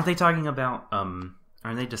 Right. Aren't they talking about, aren't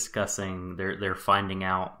they discussing, they're finding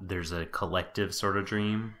out there's a collective sort of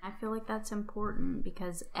dream? I feel like that's important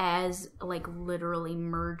because as, like, literally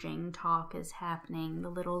merging talk is happening, the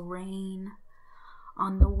little rain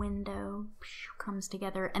on the window comes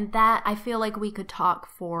together. And that, I feel like we could talk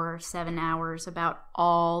for 7 hours about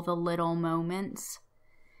all the little moments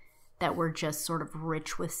that were just sort of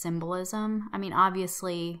rich with symbolism. I mean,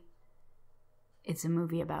 obviously, it's a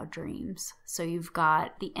movie about dreams. So you've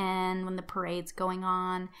got the end when the parade's going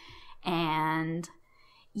on, and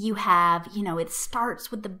you have, you know, it starts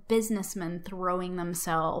with the businessmen throwing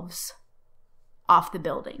themselves off the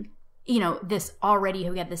building. You know, this already,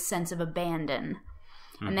 we have this sense of abandon.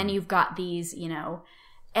 Mm-hmm. And then you've got these, you know,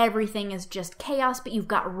 everything is just chaos, but you've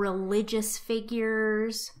got religious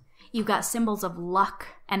figures. You've got symbols of luck,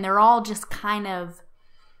 and they're all just kind of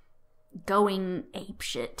going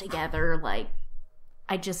apeshit together. Like,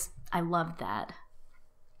 I loved that.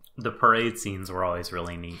 The parade scenes were always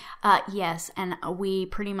really neat. Yes, and we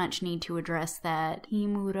pretty much need to address that.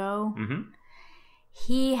 Himuro, mm-hmm.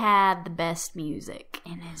 He had the best music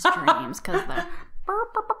in his dreams, because the...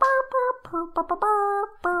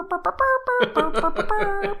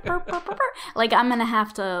 Like, I'm going to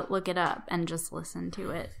have to look it up and just listen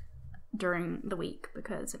to it during the week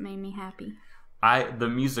because it made me happy. The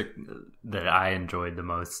music that I enjoyed the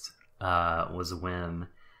most was when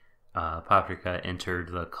Paprika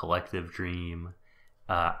entered the collective dream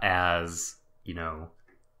as, you know,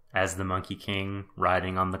 as the Monkey King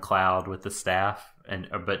riding on the cloud with the staff,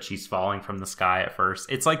 but she's falling from the sky at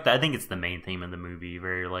first. It's like I think it's the main theme of the movie,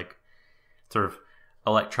 very like sort of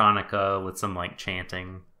electronica with some like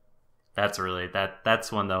chanting. That's really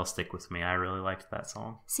that's one that'll stick with me. I really liked that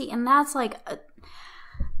song. See, and that's like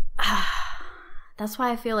that's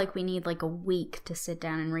why I feel like we need like a week to sit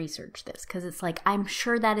down and research this, because it's like, I'm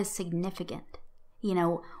sure that is significant. You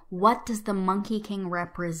know, what does the Monkey King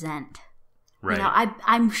represent? Right. You know,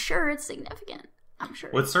 I'm sure it's significant. I'm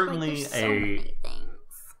sure. Well, it's certainly like, so many things.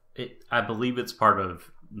 I believe it's part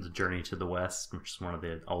of The Journey to the West, which is one of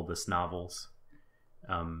the oldest novels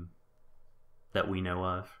that we know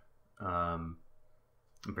of. A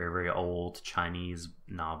very, very old Chinese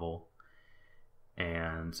novel.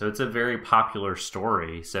 And so it's a very popular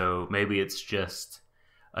story. So maybe it's just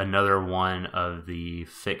another one of the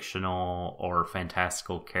fictional or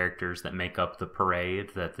fantastical characters that make up the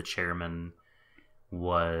parade that the chairman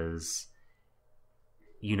was,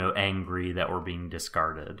 you know, angry that were being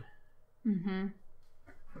discarded. Mm-hmm.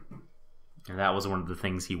 And that was one of the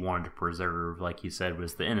things he wanted to preserve, like you said,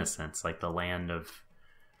 was the innocence, like the land of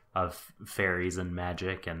fairies and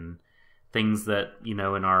magic and things that, you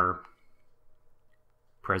know, in our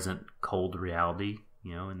present cold reality,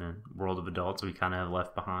 you know, in the world of adults, we kind of have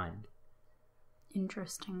left behind.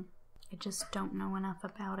 Interesting. I just don't know enough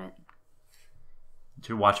about it. You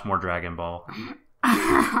should watch more Dragon Ball.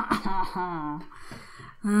 I'm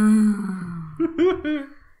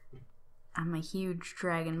a huge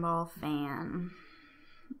Dragon Ball fan.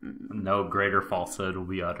 No greater falsehood will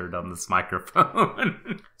be uttered on this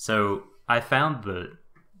microphone. So I found the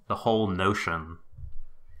whole notion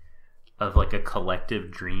of like a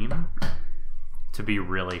collective dream to be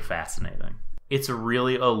really fascinating. It's a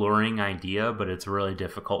really alluring idea, but it's really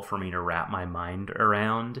difficult for me to wrap my mind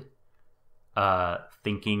around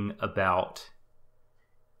thinking about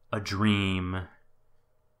a dream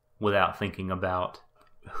without thinking about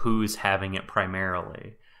who's having it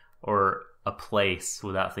primarily, or a place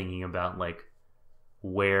without thinking about like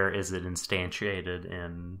where is it instantiated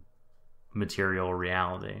in material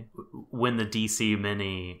reality. When the DC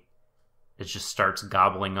mini, it just starts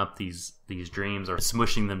gobbling up these dreams or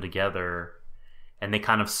smushing them together, and they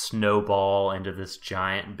kind of snowball into this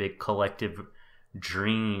giant big collective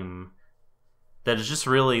dream that is just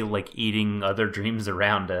really like eating other dreams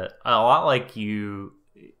around it, a lot like you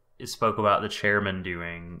spoke about the chairman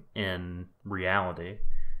doing in reality.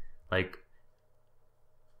 Like,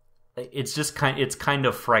 it's just kind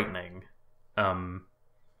of frightening in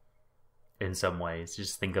some ways.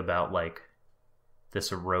 Just think about like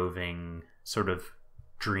this roving sort of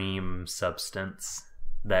dream substance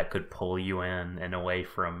that could pull you in and away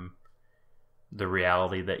from the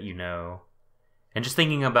reality that you know, and just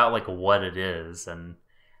thinking about like what it is. And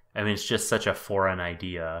I mean, it's just such a foreign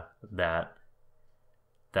idea that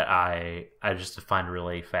I just find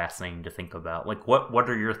really fascinating to think about. Like, what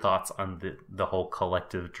are your thoughts on the whole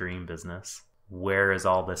collective dream business? Where is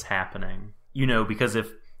all this happening? You know, because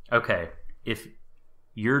if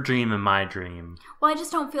your dream and my dream. Well, I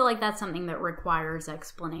just don't feel like that's something that requires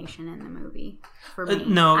explanation in the movie for me.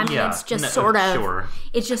 No, I mean, yeah. it's just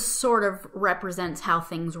it just sort of represents how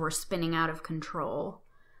things were spinning out of control.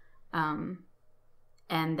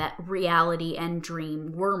 And that reality and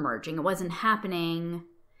dream were merging. It wasn't happening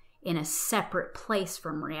in a separate place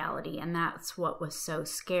from reality, and that's what was so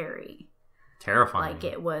scary. Terrifying. Like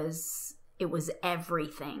it was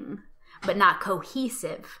everything, but not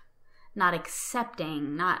cohesive, not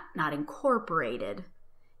accepting, not incorporated,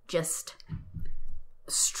 just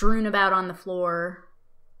strewn about on the floor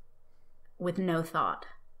with no thought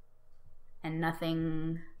and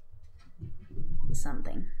nothing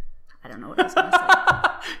something. I don't know what I was going to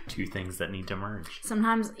say. Two things that need to merge.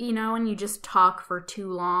 Sometimes, when you just talk for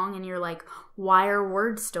too long and you're like, why are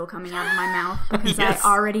words still coming out of my mouth? Because yes. I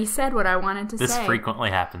already said what I wanted to say. This frequently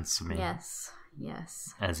happens to me. Yes.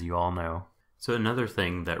 As you all know. So another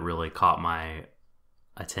thing that really caught my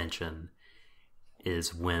attention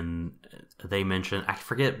is when they mentioned, I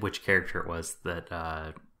forget which character it was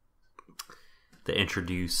that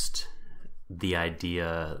introduced the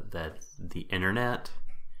idea that the internet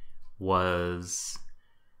was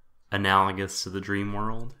analogous to the dream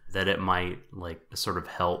world, that it might like sort of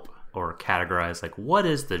help or categorize like, what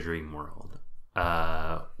is the dream world?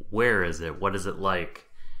 Where is it? What is it like?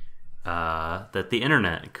 That the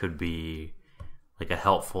internet could be like a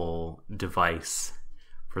helpful device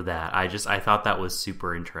for that. I thought that was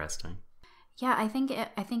super interesting. Yeah, I think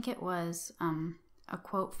it was a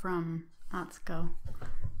quote from Atsuko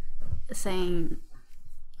saying,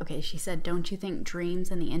 okay, she said, don't you think dreams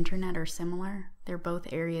and the internet are similar? They're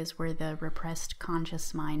both areas where the repressed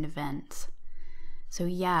conscious mind vents. So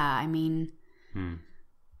yeah, I mean,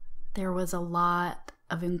 there was a lot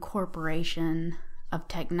of incorporation of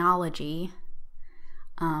technology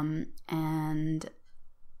and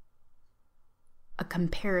a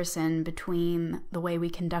comparison between the way we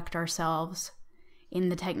conduct ourselves in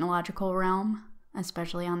the technological realm,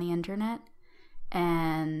 especially on the internet,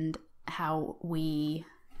 and how we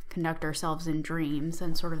conduct ourselves in dreams,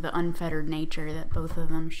 and sort of the unfettered nature that both of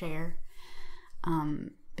them share,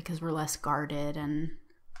 because we're less guarded and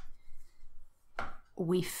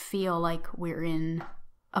we feel like we're in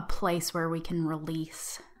a place where we can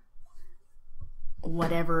release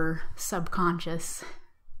whatever subconscious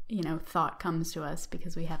thought comes to us,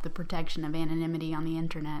 because we have the protection of anonymity on the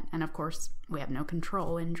internet, and of course we have no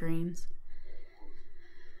control in dreams.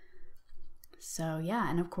 So yeah,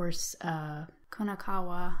 and of course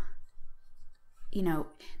Konakawa,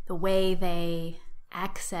 the way they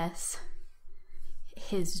access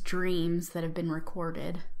his dreams that have been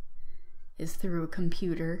recorded is through a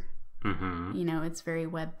computer. Mm-hmm. It's very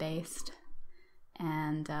web-based.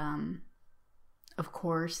 And, of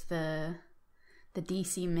course, the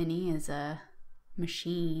DC Mini is a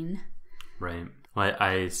machine. Right. Well,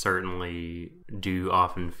 I certainly do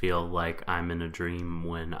often feel like I'm in a dream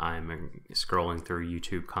when I'm scrolling through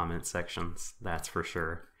YouTube comment sections. That's for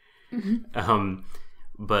sure. Mm-hmm.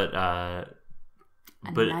 But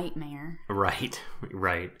nightmare. Right.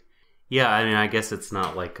 Yeah, I mean, I guess it's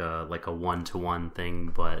not like a one-to-one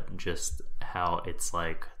thing, but just how it's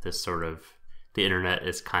like this sort of, the internet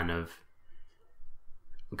is kind of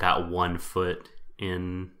got 1 foot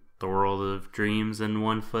in the world of dreams and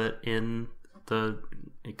 1 foot in the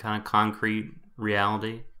kind of concrete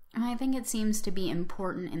reality. And I think it seems to be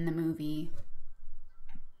important in the movie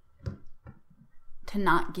to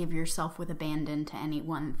not give yourself with abandon to any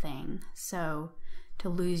one thing. So to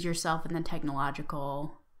lose yourself in the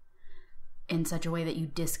technological in such a way that you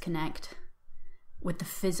disconnect with the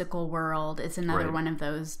physical world is another one of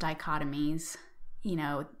those dichotomies,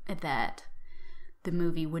 that the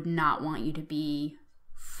movie would not want you to be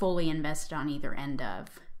fully invested on either end of.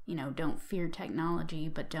 Don't fear technology,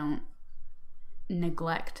 but don't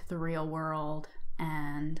neglect the real world,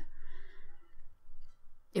 and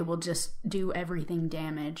it will just do everything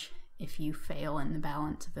damage if you fail in the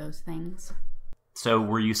balance of those things. So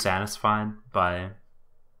were you satisfied by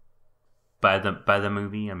the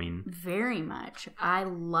movie? I mean, very much. I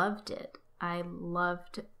loved it. I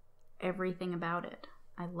loved everything about it.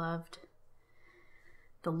 I loved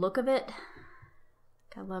the look of it.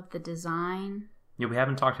 I loved the design. Yeah, we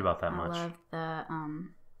haven't talked about that much. I loved the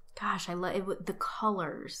I love it. The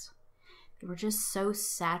colors. They were just so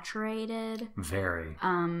saturated. Very.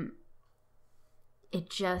 It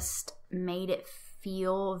just made it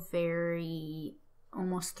feel very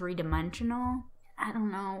almost 3-dimensional. I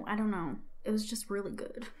don't know. It was just really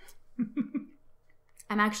good.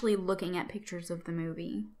 I'm actually looking at pictures of the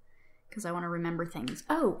movie because I want to remember things.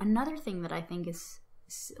 Oh, another thing that I think is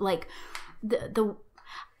like the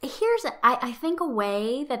I think a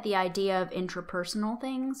way that the idea of interpersonal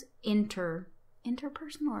things, interpersonal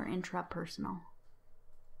or intrapersonal,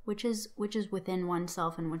 which is within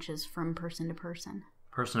oneself and which is from person to person.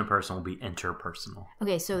 Person to person will be interpersonal.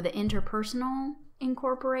 Okay, so the interpersonal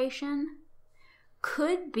incorporation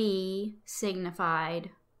could be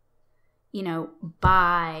signified,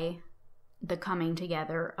 by the coming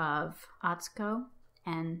together of Atsuko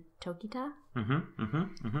and Tokita.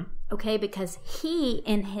 Okay, because he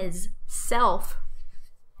in his self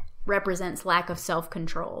represents lack of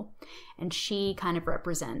self-control, and she kind of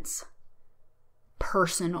represents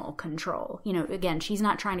personal control. Again, she's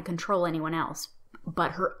not trying to control anyone else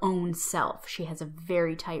but her own self. She has a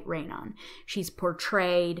very tight rein on. She's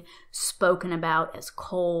portrayed, spoken about as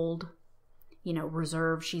cold,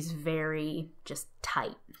 reserved. She's very just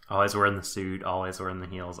tight. Always wearing the suit, always wearing the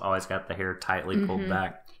heels, always got the hair tightly pulled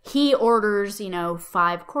back. He orders,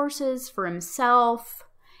 5 courses for himself.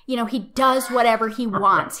 He does whatever he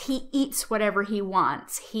wants. He eats whatever he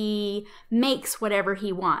wants. He makes whatever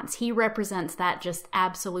he wants. He represents that just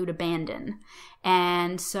absolute abandon.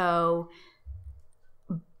 And so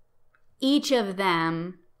each of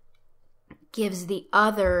them gives the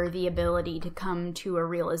other the ability to come to a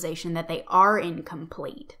realization that they are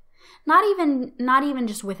incomplete. Not even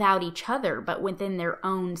just without each other, but within their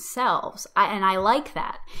own selves. And I like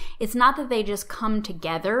that. It's not that they just come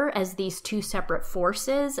together as these two separate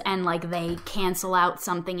forces and like they cancel out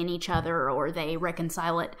something in each other or they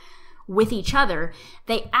reconcile it with each other.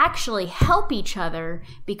 They actually help each other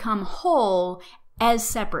become whole as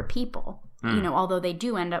separate people. Although they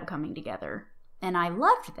do end up coming together. And I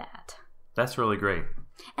loved that. That's really great.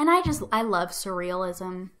 And I love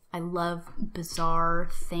surrealism. I love bizarre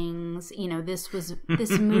things.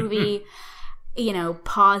 This movie,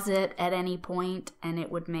 pause it at any point and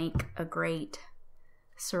it would make a great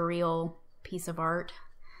surreal piece of art.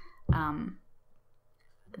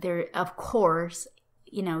 There, of course,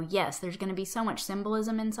 yes, there's going to be so much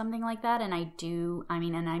symbolism in something like that. And I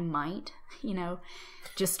might,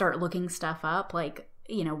 just start looking stuff up. Like,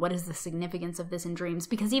 what is the significance of this in dreams?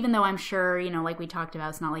 Because even though I'm sure, like we talked about,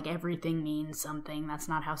 it's not like everything means something. That's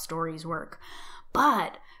not how stories work.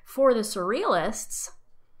 But for the surrealists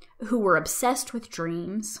who were obsessed with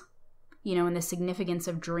dreams, and the significance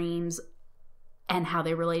of dreams and how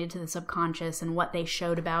they related to the subconscious and what they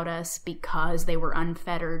showed about us because they were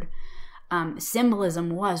unfettered, symbolism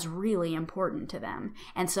was really important to them.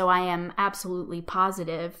 And so I am absolutely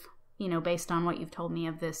positive, based on what you've told me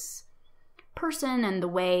of this person and the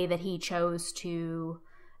way that he chose to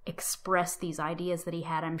express these ideas that he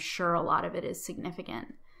had, I'm sure a lot of it is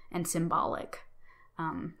significant and symbolic.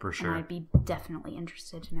 For sure. And I'd be definitely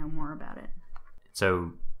interested to know more about it.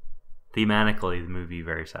 So, thematically, the movie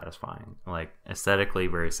very satisfying. Like, aesthetically,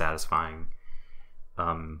 very satisfying.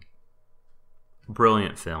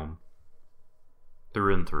 Brilliant film.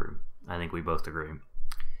 Through and through. I think we both agree.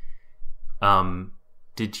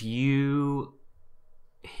 Did you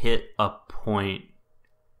hit a point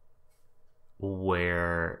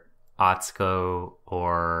where Atsuko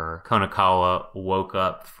or Konakawa woke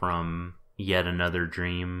up from yet another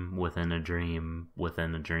dream within a dream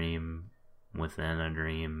within a dream within a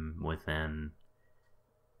dream within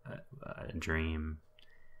a dream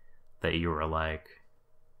that you were like,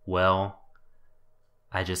 well,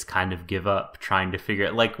 I just kind of give up trying to figure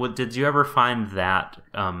it. Like, what did you ever find that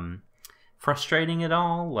frustrating at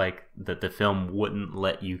all? Like that the film wouldn't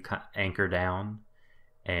let you anchor down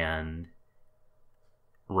and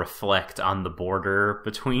reflect on the border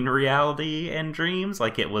between reality and dreams?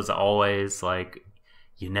 Like it was always like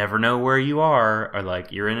you never know where you are, or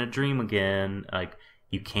like you're in a dream again. Like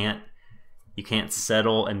you can't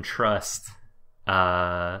settle and trust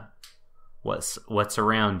what's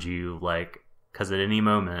around you, like, because at any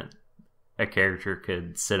moment a character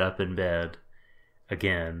could sit up in bed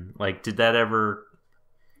again. Like, did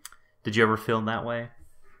you ever feel that way?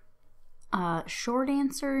 Short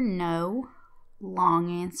answer, no. Long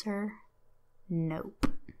answer, nope.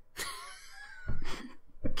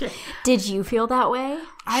 Okay. Did you feel that way,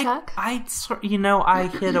 Chuck? I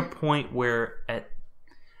hit a point where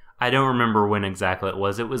I don't remember when exactly it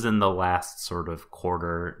was. It was in the last sort of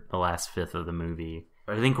quarter, the last fifth of the movie.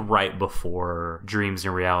 I think right before dreams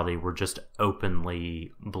and reality were just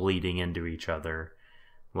openly bleeding into each other.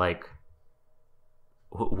 Like,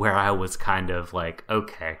 where I was kind of like,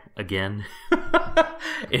 okay, again.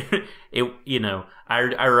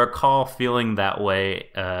 I recall feeling that way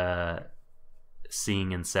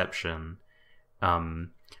seeing Inception.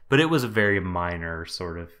 But it was a very minor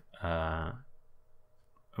sort of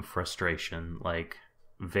frustration. Like,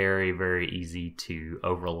 very, very easy to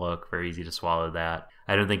overlook, very easy to swallow that.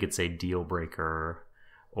 I don't think it's a deal breaker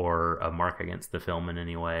or a mark against the film in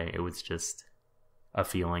any way. It was just a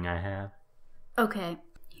feeling I have. Okay,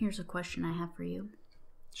 here's a question I have for you.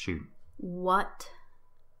 Shoot. What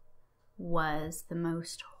was the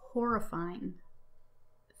most horrifying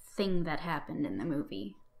thing that happened in the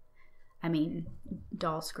movie? I mean,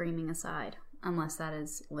 doll screaming aside, unless that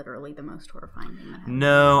is literally the most horrifying thing that happened.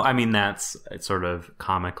 No, I mean, that's sort of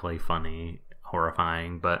comically funny,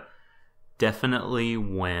 horrifying, but definitely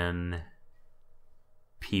when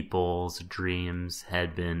people's dreams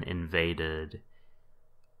had been invaded,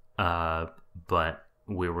 but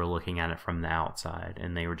we were looking at it from the outside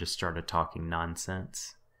and they were just started talking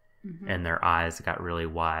nonsense, and their eyes got really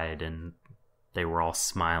wide and they were all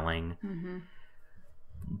smiling,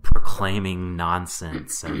 proclaiming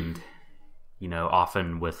nonsense, and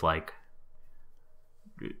often with like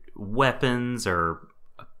weapons or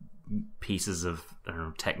pieces of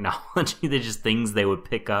technology. They're just things they would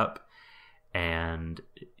pick up, and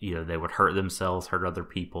they would hurt themselves, hurt other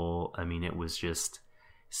people. I mean, it was just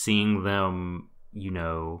seeing them,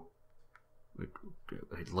 it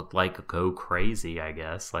looked like go crazy, I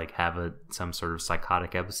guess, like have some sort of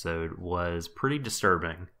psychotic episode, was pretty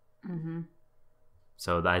disturbing.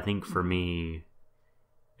 So I think for me,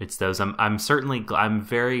 it's those. I'm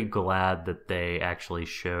very glad that they actually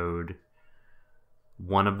showed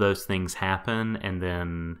one of those things happen, and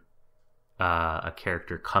then a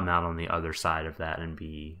character come out on the other side of that and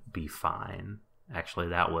be fine. Actually,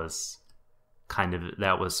 that was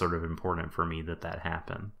sort of important for me that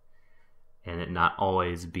happened, and it not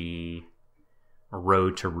always be a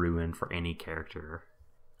road to ruin for any character.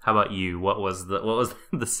 How about you? What was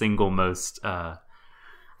the single most kind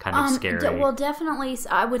of scary? Well, definitely,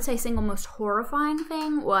 I would say single most horrifying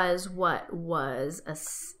thing was what was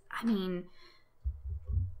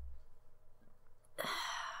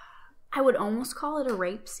I would almost call it a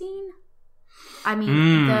rape scene. I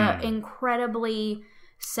mean, the incredibly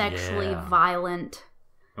sexually violent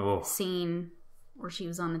scene where she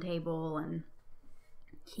was on the table and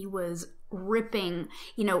he was ripping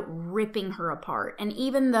her apart. And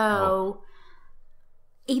even though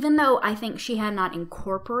I think she had not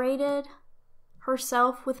incorporated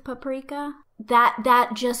herself with Paprika,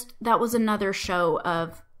 that was another show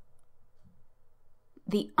of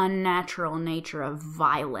the unnatural nature of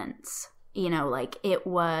violence. Like it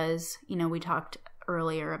was, we talked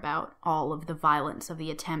earlier about all of the violence of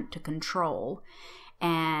the attempt to control,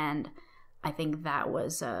 and I think that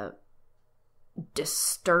was a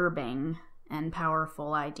disturbing and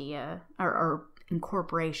powerful idea, or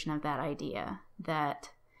incorporation of that idea, that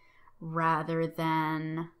rather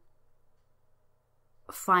than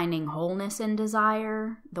finding wholeness in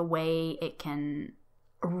desire, the way it can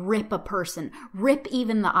rip a person, rip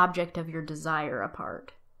even the object of your desire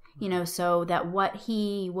apart, so that what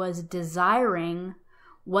he was desiring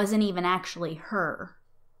wasn't even actually her.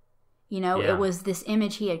 It was this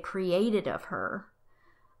image he had created of her,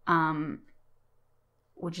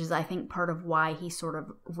 which is, I think, part of why he sort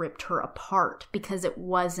of ripped her apart, because it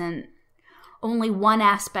wasn't only one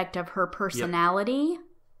aspect of her personality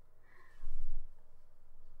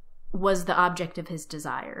was the object of his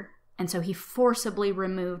desire. And so he forcibly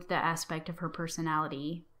removed the aspect of her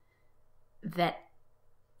personality that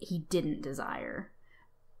he didn't desire,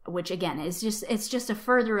 which again it's just a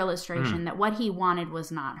further illustration that what he wanted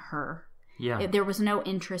was not her. There was no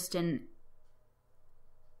interest in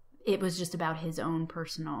it. Was just about his own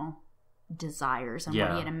personal desires and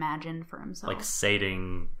what he had imagined for himself, like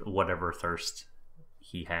sating whatever thirst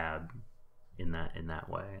he had in that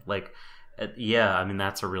way. Like I mean,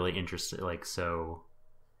 that's a really interesting, like, so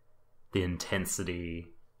the intensity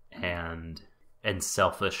and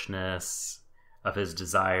selfishness of his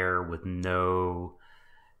desire with no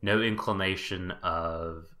inclination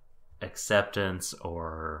of acceptance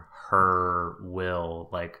or her will,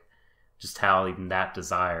 like just how even that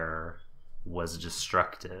desire was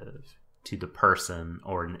destructive to the person,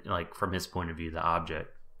 or like from his point of view, the object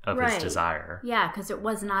of his desire. Yeah, because it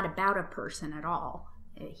was not about a person at all.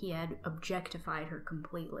 He had objectified her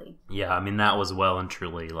completely. Yeah, I mean, that was well and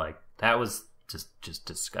truly, like, that was just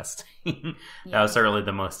disgusting. That was certainly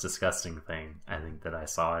the most disgusting thing I think that I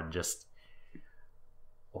saw. And just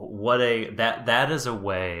that is a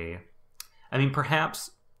way. I mean,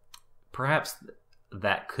 perhaps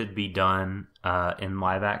that could be done in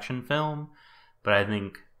live action film, but I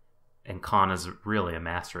think, and Khan is really a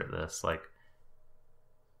master at this, like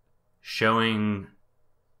showing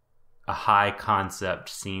a high concept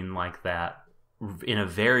scene like that in a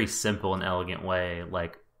very simple and elegant way,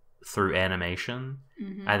 like through animation,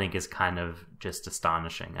 I think is kind of just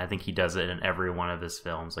astonishing. I think he does it in every one of his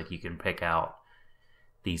films. Like, you can pick out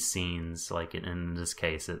these scenes, like in this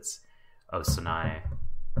case, it's Osanai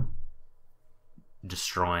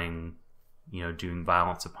destroying, doing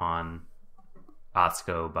violence upon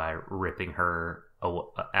Atsuko by ripping her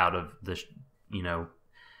out of the,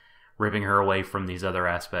 ripping her away from these other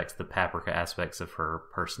aspects, the Paprika aspects of her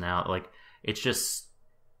personality. Like, it's just,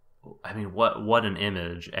 I mean, what an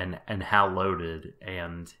image, and how loaded,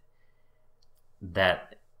 and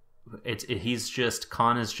that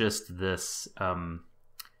Kon is just this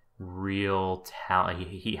real talent.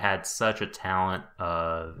 He had such a talent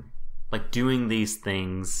of like doing these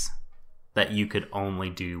things that you could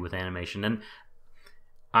only do with animation. And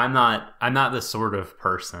I'm not the sort of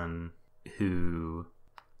person who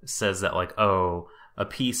says that, like, oh, a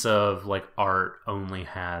piece of like art only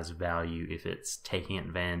has value if it's taking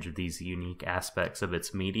advantage of these unique aspects of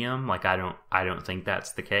its medium. Like, I don't think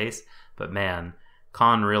that's the case. But man,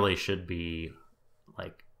 Kon really should be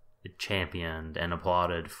like championed and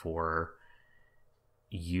applauded for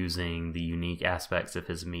using the unique aspects of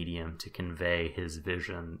his medium to convey his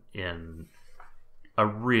vision in a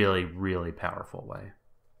really, really powerful way.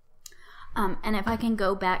 And if I can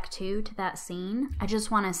go back to that scene, I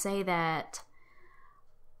just want to say that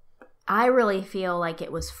I really feel like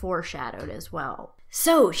it was foreshadowed as well.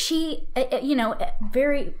 So she,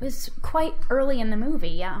 it was quite early in the movie,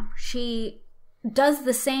 yeah. She does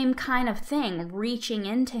the same kind of thing, reaching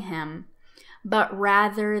into him, but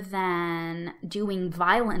rather than doing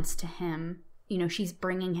violence to him, she's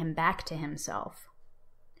bringing him back to himself.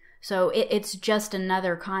 So it's just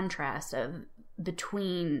another contrast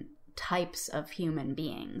between types of human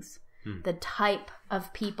beings. The type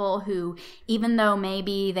of people who, even though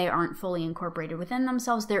maybe they aren't fully incorporated within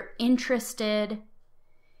themselves, they're interested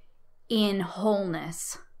in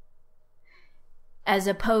wholeness, as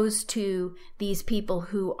opposed to these people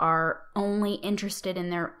who are only interested in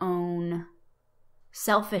their own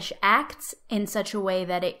selfish acts in such a way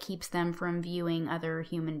that it keeps them from viewing other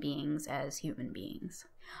human beings as human beings.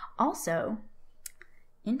 Also,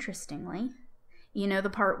 interestingly, the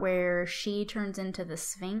part where she turns into the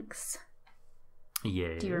Sphinx?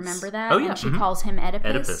 Yes. Do you remember that? Oh, yeah. And she calls him Oedipus?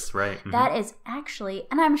 Oedipus, right. Mm-hmm. That is actually,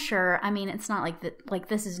 and I'm sure, I mean, it's not like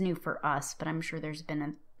this is new for us, but I'm sure there's been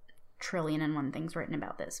a trillion and one things written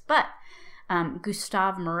about this. But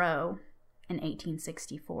Gustave Moreau in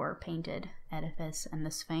 1864 painted Oedipus and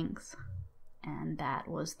the Sphinx. And that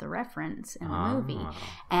was the reference in the movie.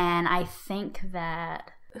 And I think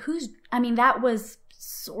that, that was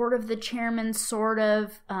sort of the chairman, sort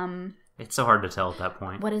of. It's so hard to tell at that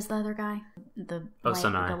point. What is the other guy?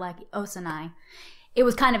 Osanai. Osanai. It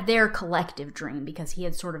was kind of their collective dream because he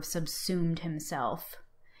had sort of subsumed himself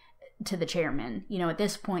to the chairman. At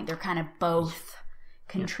this point, they're kind of both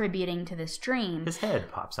contributing to this dream. His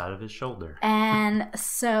head pops out of his shoulder. And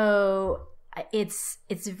so it's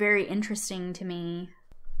very interesting to me.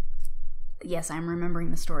 Yes, I'm remembering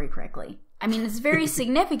the story correctly. I mean, it's very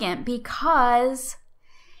significant because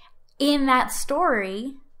in that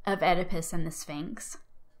story of Oedipus and the Sphinx,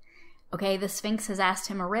 the Sphinx has asked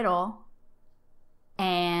him a riddle,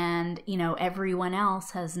 and, everyone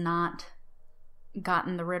else has not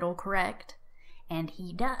gotten the riddle correct, and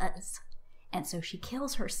he does. And so she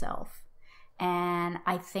kills herself. And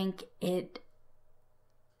I think it's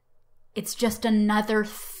just another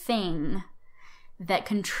thing that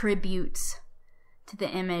contributes to the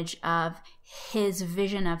image of his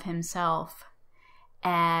vision of himself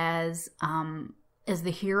as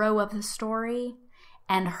the hero of the story,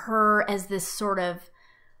 and her as this sort of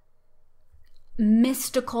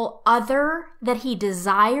mystical other that he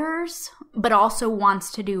desires but also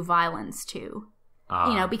wants to do violence to.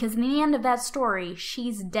 Because in the end of that story,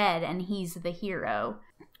 she's dead and he's the hero.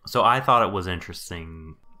 So I thought it was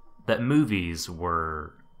interesting that movies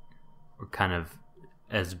were kind of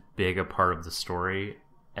as big a part of the story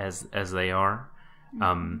as they are.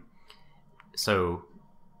 So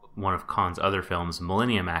one of Kon's other films,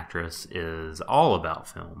 Millennium Actress, is all about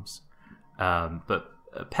films. But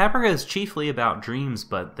Paprika is chiefly about dreams,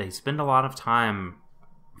 but they spend a lot of time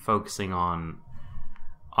focusing on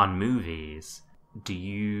movies.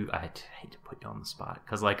 I hate to put you on the spot,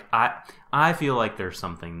 because I feel like there's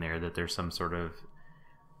something there, that there's some sort of,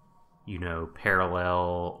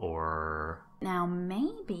 parallel, or... Now,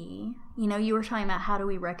 maybe, you were talking about how do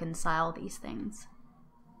we reconcile these things.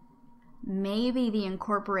 Maybe the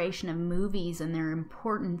incorporation of movies and their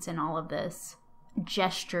importance in all of this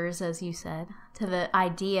gestures, as you said, to the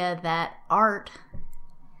idea that art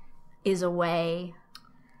is a way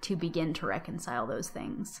to begin to reconcile those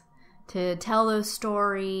things. to tell those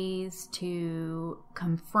stories, to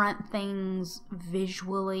confront things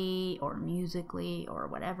visually or musically or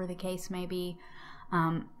whatever the case may be.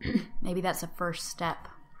 Maybe that's a first step.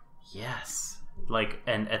 Yes. Like,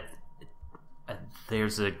 and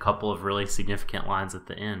there's a couple of really significant lines at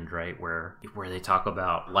the end, right, where they talk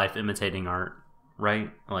about life imitating art, right?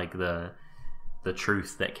 Like the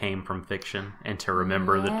truth that came from fiction, and to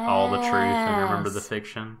remember all the truth and remember the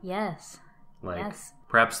fiction. Yes. Like,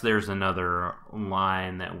 perhaps there's another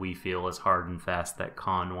line that we feel is hard and fast that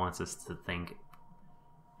Khan wants us to think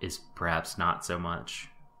is perhaps not so much,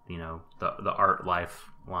 you know, the art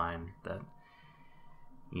life line that,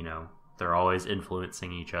 you know, they're always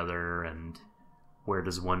influencing each other, and where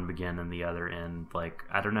does one begin and the other end? Like,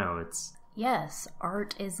 I don't know, it's... Yes,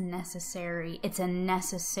 art is necessary. It's a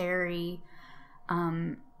necessary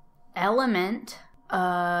element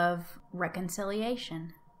of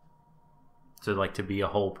reconciliation. So, like, to be a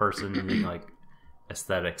whole person, I mean, like,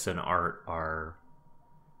 aesthetics and art are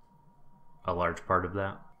a large part of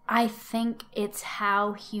that? I think it's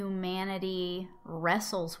how humanity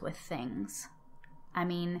wrestles with things. I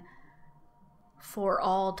mean, for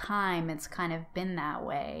all time, it's kind of been that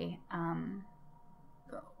way,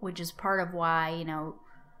 which is part of why, you know,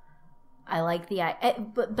 I like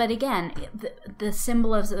but again, the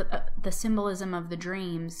symbolism of the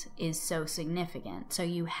dreams is so significant. So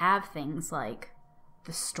you have things like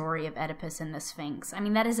the story of Oedipus and the Sphinx. I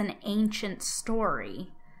mean, that is an ancient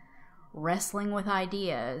story, wrestling with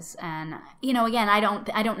ideas, and, you know, again, I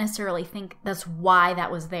don't necessarily think that's why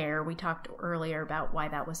that was there. We talked earlier about why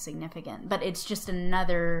that was significant, but it's just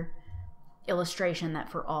another illustration that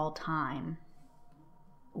for all time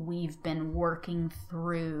we've been working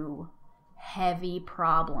through heavy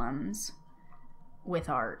problems with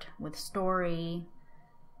art, with story,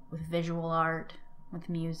 with visual art, with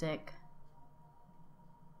music,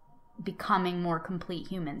 becoming more complete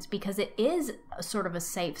humans, because it is a sort of a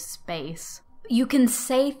safe space. You can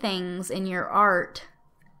say things in your art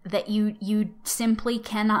that you simply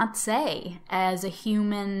cannot say as a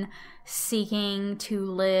human seeking to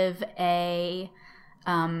live a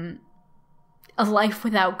life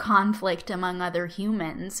without conflict among other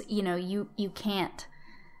humans. You know, you can't.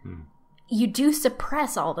 You do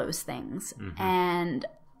suppress all those things. Mm-hmm. And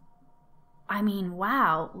I mean,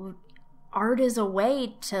 wow, art is a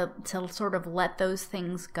way to sort of let those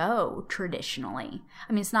things go traditionally.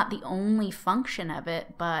 I mean, it's not the only function of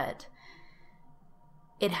it, but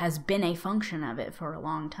it has been a function of it for a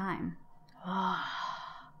long time. Oh,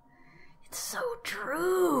 it's so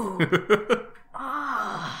true.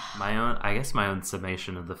 I guess my own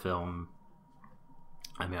summation of the film,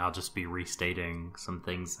 I mean, I'll just be restating some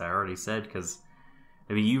things I already said, because,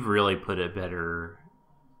 I mean, you've really put it better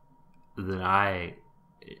than I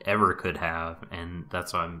ever could have, and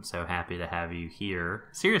that's why I'm so happy to have you here,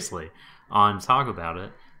 seriously, on Talk About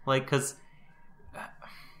It. Like, because,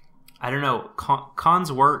 I don't know,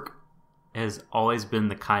 Khan's work has always been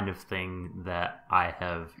the kind of thing that I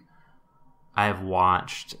have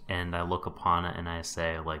watched, and I look upon it and I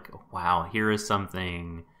say, like, wow, here is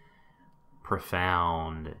something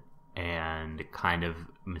profound and kind of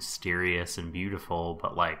mysterious and beautiful,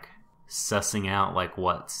 but, like, sussing out, like,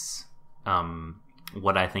 what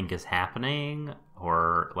I think is happening,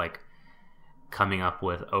 or, like, coming up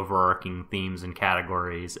with overarching themes and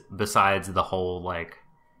categories besides the whole, like,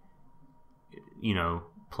 you know,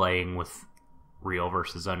 playing with real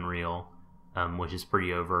versus unreal, which is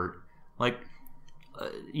pretty overt. Like,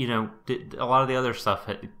 you know, a lot of the other stuff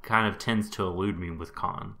kind of tends to elude me with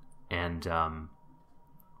Khan, and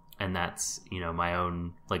that's, you know, my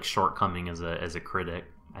own, like, shortcoming as a critic,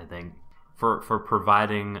 I think, for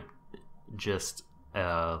providing just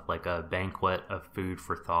like a banquet of food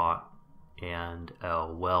for thought and a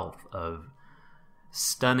wealth of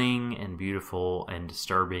stunning and beautiful and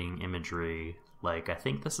disturbing imagery. Like, I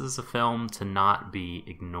think this is a film to not be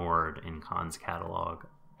ignored in Khan's catalog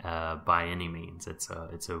by any means. It's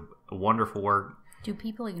a wonderful work. Do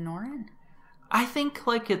people ignore it? I think,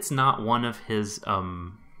 like, it's not one of his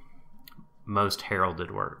most heralded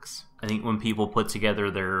works. I think when people put together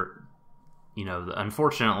their, you know,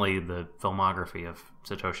 unfortunately, the filmography of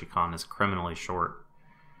Satoshi Kon is criminally short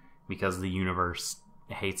because the universe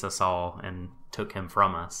hates us all and took him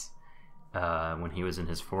from us when he was in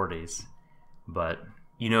his 40s. But,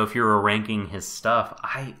 you know, if you were ranking his stuff,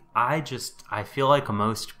 I feel like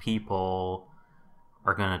most people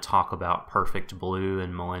are going to talk about Perfect Blue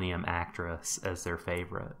and Millennium Actress as their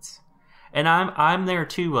favorites. And I'm there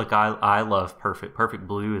too. Like, I love Perfect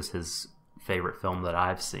Blue is his favorite film that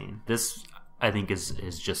I've seen. This, I think,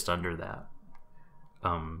 is just under that.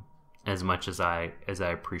 as much as I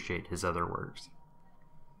appreciate his other works.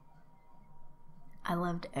 I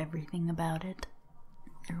loved everything about it.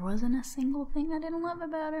 There wasn't a single thing I didn't love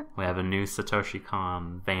about it. We have a new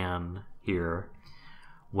satoshikon van here.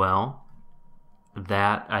 Well,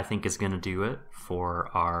 that I think is going to do it for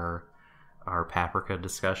our Paprika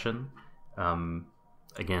discussion.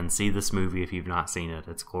 Again, see this movie if you've not seen it.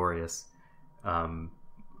 It's glorious. Annie,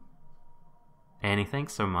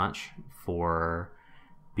 thanks so much for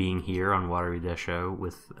being here on Warui Deshou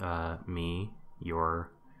with me,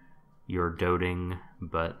 your doting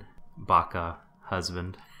but baka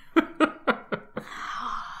husband.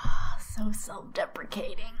 So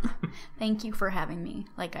self-deprecating. Thank you for having me.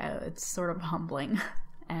 It's sort of humbling,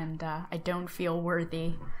 and I don't feel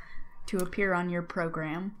worthy to appear on your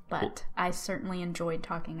program, but I certainly enjoyed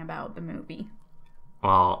talking about the movie.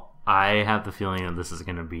 Well, I have the feeling that this is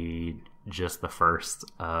going to be just the first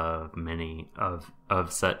of many of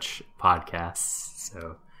such podcasts,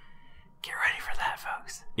 so get ready for that,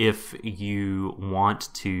 folks. If you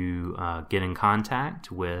want to get in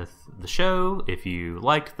contact with the show, if you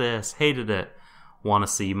liked this, hated it, want to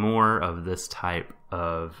see more of this type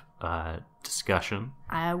of discussion,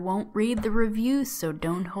 I won't read the reviews, so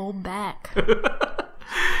don't hold back.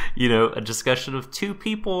 A discussion of two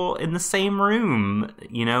people in the same room,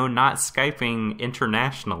 not Skyping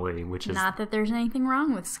internationally, which is... Not that there's anything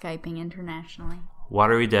wrong with Skyping internationally.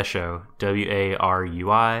 Warui Deshou,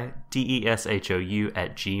 WARUIDESHOU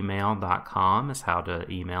 @gmail.com is how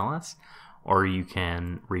to email us. Or you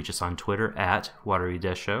can reach us on Twitter at Warui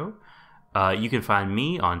Deshou. You can find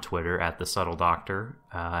me on Twitter at The Subtle Doctor.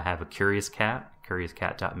 I have a Curious Cat,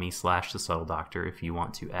 curiouscat.me/TheSuttleDoctor if you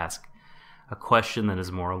want to ask a question that is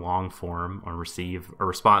more long form or receive a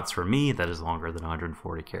response from me that is longer than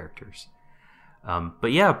 140 characters.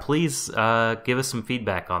 But yeah, please give us some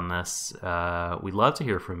feedback on this. We'd love to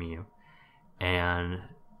hear from you. And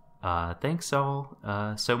thanks all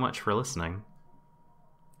so much for listening.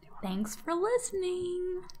 Thanks for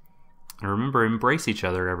listening. And remember, embrace each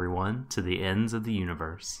other, everyone, to the ends of the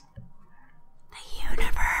universe. The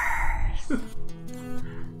universe.